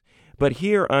years ago. But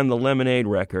here on the Lemonade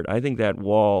record, I think that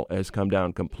wall has come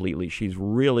down completely. She's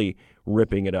really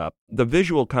ripping it up. The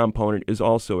visual component is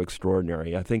also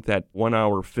extraordinary. I think that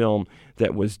 1-hour film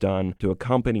that was done to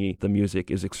accompany the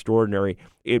music is extraordinary.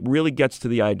 It really gets to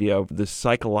the idea of the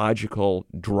psychological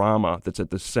drama that's at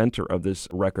the center of this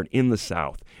record in the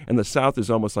South. And the South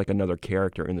is almost like another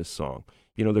character in this song.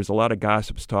 There's a lot of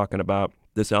gossips talking about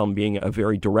this album being a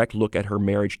very direct look at her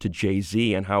marriage to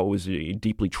Jay-Z and how it was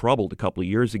deeply troubled a couple of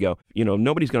years ago.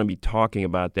 Nobody's going to be talking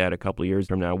about that a couple of years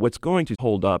from now. What's going to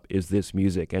hold up is this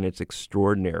music, and it's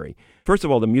extraordinary. First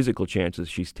of all, the musical chances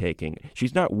she's taking.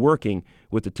 She's not working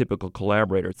with the typical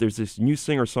collaborators. There's this new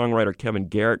singer-songwriter, Kevin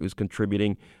Garrett, who's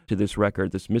contributing to this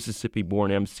record, this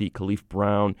Mississippi-born MC, Khalif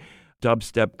Brown,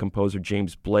 dubstep composer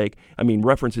James Blake.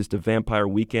 References to Vampire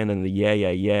Weekend and the Yeah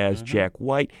Yeah Yeahs, Jack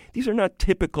White. These are not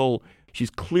typical. She's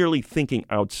clearly thinking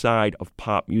outside of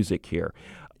pop music here.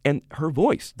 And her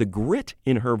voice, the grit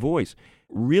in her voice,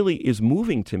 really is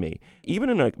moving to me. Even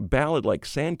in a ballad like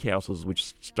Sandcastles,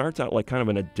 which starts out like kind of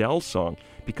an Adele song,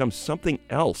 becomes something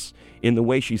else in the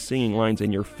way she's singing lines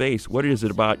in your face. What is it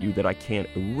about you that I can't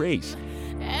erase?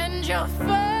 And your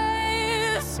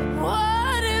face,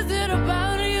 what is it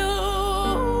about you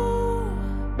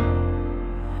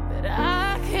that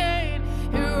I can't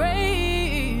erase,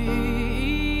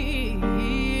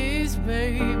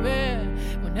 baby?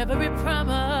 When every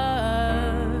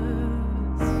promise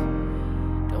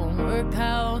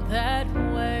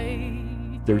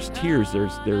There's tears,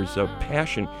 there's a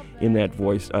passion in that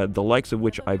voice, the likes of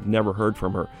which I've never heard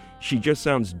from her. She just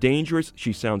sounds dangerous,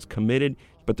 she sounds committed,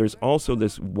 but there's also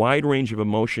this wide range of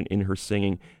emotion in her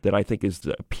singing that I think is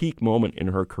the peak moment in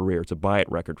her career. It's a buy-it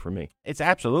record for me. It's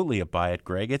absolutely a buy-it,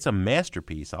 Greg. It's a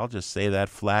masterpiece. I'll just say that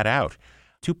flat out.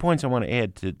 2 points I want to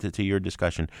add to your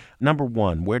discussion. Number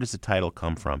one, where does the title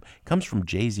come from? It comes from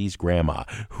Jay-Z's grandma,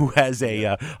 who has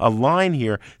a line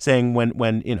here saying,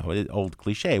 when old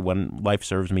cliche, when life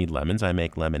serves me lemons, I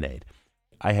make lemonade.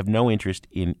 I have no interest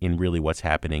in really what's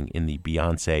happening in the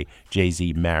Beyoncé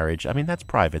Jay-Z marriage. I mean, that's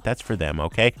private. That's for them,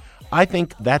 okay? I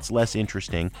think that's less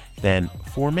interesting than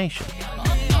Formation.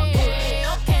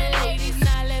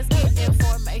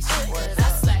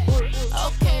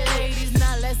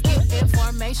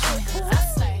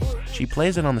 She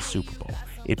plays it on the Super Bowl.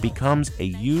 It becomes a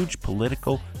huge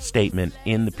political statement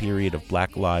in the period of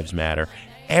Black Lives Matter.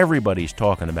 Everybody's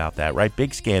talking about that, right?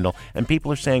 Big scandal. And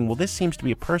people are saying, well, this seems to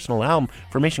be a personal album.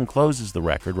 Formation closes the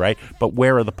record, right? But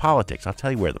where are the politics? I'll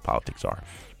tell you where the politics are.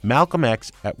 Malcolm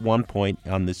X, at one point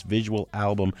on this visual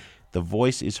album, the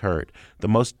voice is heard. The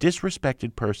most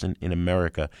disrespected person in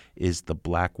America is the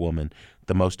black woman.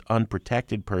 The most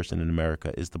unprotected person in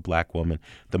America is the black woman.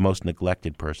 The most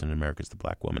neglected person in America is the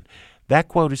black woman. That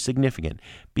quote is significant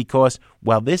because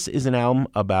while this is an album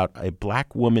about a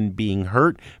black woman being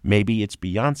hurt, maybe it's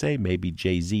Beyoncé, maybe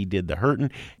Jay-Z did the hurting,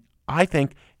 I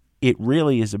think it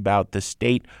really is about the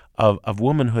state of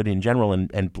womanhood in general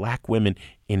and black women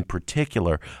in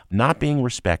particular not being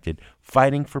respected,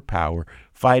 fighting for power,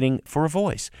 fighting for a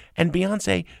voice. And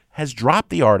Beyoncé has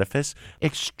dropped the artifice,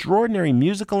 extraordinary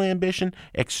musical ambition,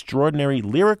 extraordinary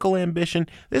lyrical ambition.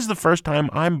 This is the first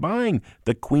time I'm buying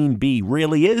the Queen Bee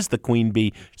really is the Queen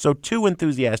Bee. So 2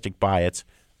 enthusiastic buy-its.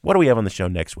 What do we have on the show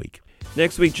next week?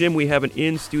 Next week, Jim, we have an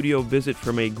in-studio visit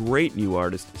from a great new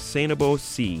artist, Sainabo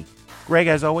C. Greg,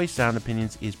 as always, Sound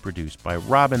Opinions is produced by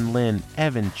Robin Lynn,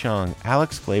 Evan Chung,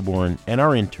 Alex Claiborne, and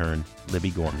our intern,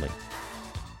 Libby Gormley.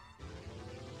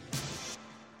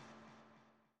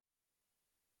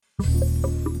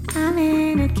 I'm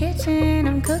in the kitchen,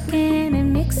 I'm cooking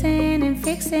and mixing and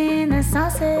fixing the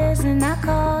sauces, and I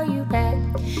call you back.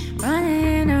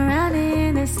 Running around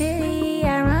in the city,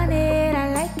 I run it,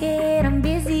 I like it, I'm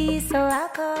busy, so I'll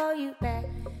call you back.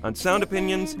 On Sound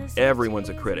Opinions, everyone's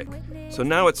a critic. So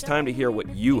now it's time to hear what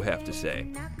you have to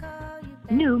say.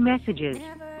 New messages.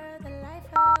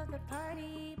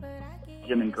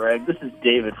 Jim and Greg, this is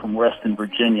David from Reston,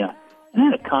 Virginia. I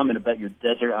had a comment about your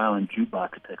Desert Island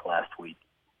Jukebox pick last week.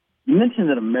 You mentioned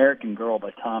that American Girl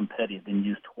by Tom Petty had been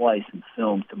used twice in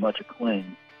films to much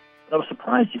acclaim, but I was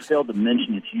surprised you failed to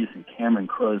mention its use in Cameron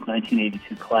Crowe's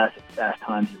 1982 classic Fast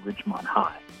Times at Ridgemont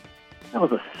High. That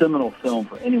was a seminal film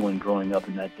for anyone growing up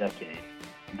in that decade.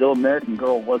 Though American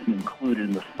Girl wasn't included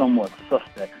in the somewhat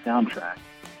suspect soundtrack,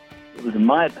 it was, in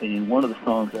my opinion, one of the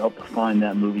songs that helped define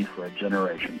that movie for a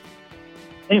generation.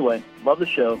 Anyway, love the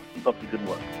show. Keep up the good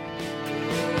work.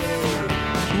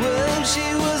 Well,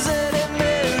 she was an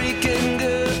American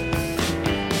girl,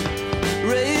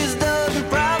 raised on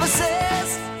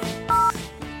promises.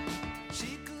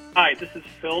 Hi, this is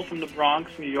Phil from the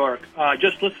Bronx, New York.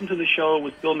 Just listened to the show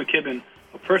with Bill McKibben,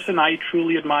 a person I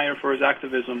truly admire for his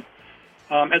activism.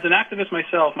 As an activist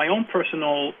myself, my own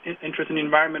personal interest in the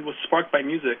environment was sparked by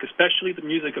music, especially the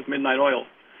music of Midnight Oil.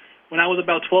 When I was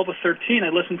about 12 or 13, I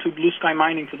listened to Blue Sky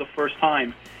Mining for the first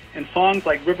time, and songs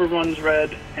like River Runs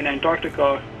Red and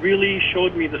Antarctica really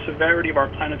showed me the severity of our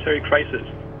planetary crisis.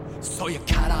 So you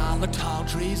cut all the tall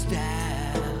trees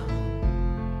down,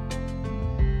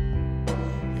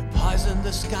 you poison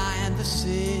the sky and the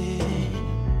sea,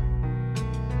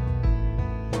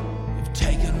 you've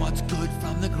taken what's good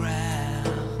from the ground,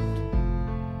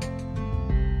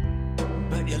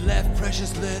 but you left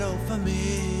precious little for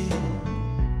me.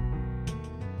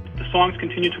 The songs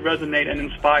continue to resonate and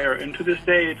inspire, and to this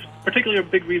day, it's particularly a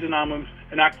big reason I'm an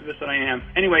activist that I am.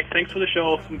 Anyway, thanks for the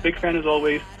show. I'm a big fan as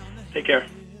always. Take care.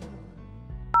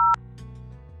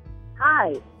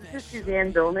 Hi, this is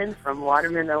Suzanne Billman from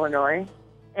Waterman, Illinois,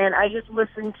 and I just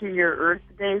listened to your Earth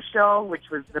Day show, which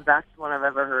was the best one I've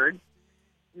ever heard.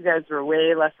 You guys were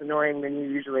way less annoying than you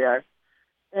usually are.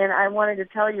 And I wanted to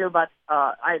tell you about,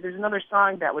 there's another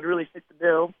song that would really fit the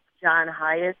bill, John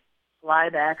Hyatt, Fly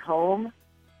Back Home.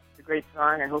 It's a great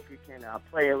song. I hope you can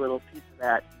play a little piece of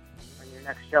that on your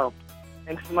next show.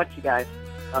 Thanks so much, you guys.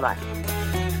 Bye-bye.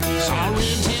 Sorry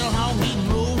to tell how we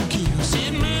broke you.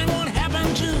 Said, man, what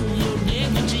happened to your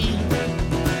dignity?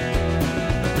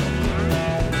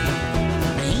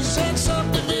 He said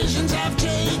subdivisions have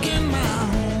taken my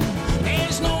home.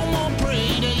 There's no more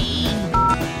prey to eat.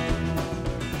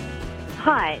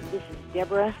 Hi, this is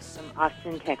Deborah from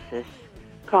Austin, Texas,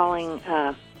 calling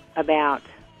about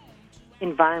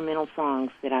environmental songs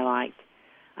that I liked.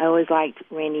 I always liked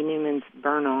Randy Newman's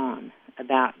Burn On,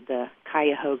 about the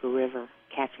Cuyahoga River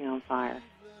catching on fire.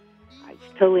 I was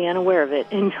totally unaware of it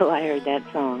until I heard that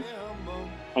song.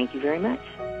 Thank you very much.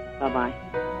 Bye-bye.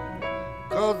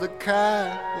 'Cause the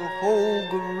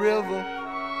Cuyahoga River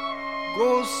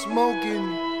goes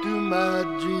smoking through my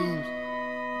dreams.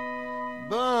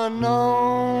 Burn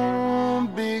on,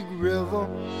 big river,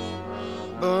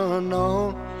 burn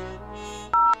on.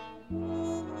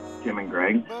 Jim and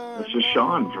Greg, this is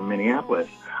Sean from Minneapolis.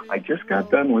 I just got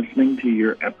done listening to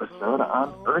your episode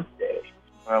on Earth Day,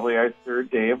 probably our third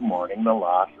day of mourning the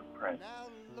loss of Prince,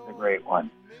 the great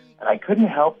one. And I couldn't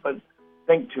help but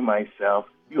think to myself,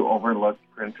 you overlooked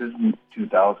Prince's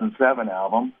 2007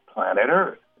 album, Planet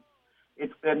Earth.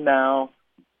 It's been now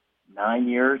 9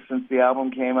 years since the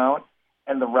album came out,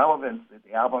 and the relevance that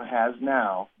the album has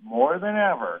now, more than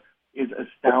ever, is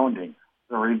astounding.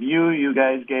 The review you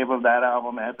guys gave of that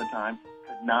album at the time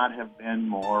could not have been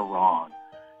more wrong.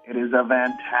 It is a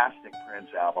fantastic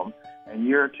Prince album, and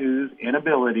year two's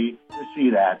inability to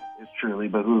see that is truly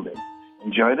behooving.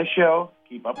 Enjoy the show.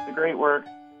 Keep up the great work.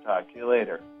 Talk to you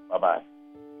later. Bye-bye.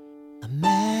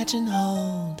 Imagine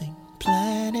holding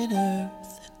planet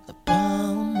Earth in the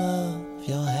palm of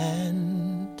your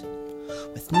hand,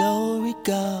 with no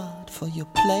regard for your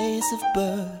place of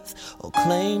birth or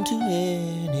claim to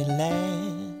any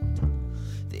land.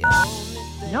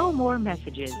 No more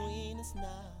messages.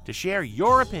 To share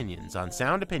your opinions on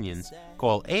Sound Opinions,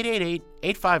 call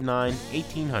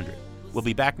 888-859-1800. We'll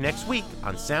be back next week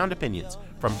on Sound Opinions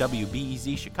from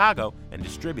WBEZ Chicago and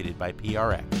distributed by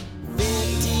PRX.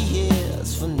 50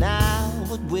 years from now,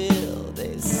 what will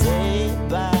they say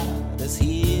about us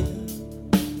here?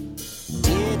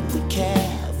 Did we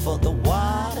care for the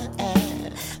water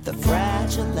and the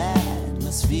fragile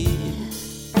atmosphere?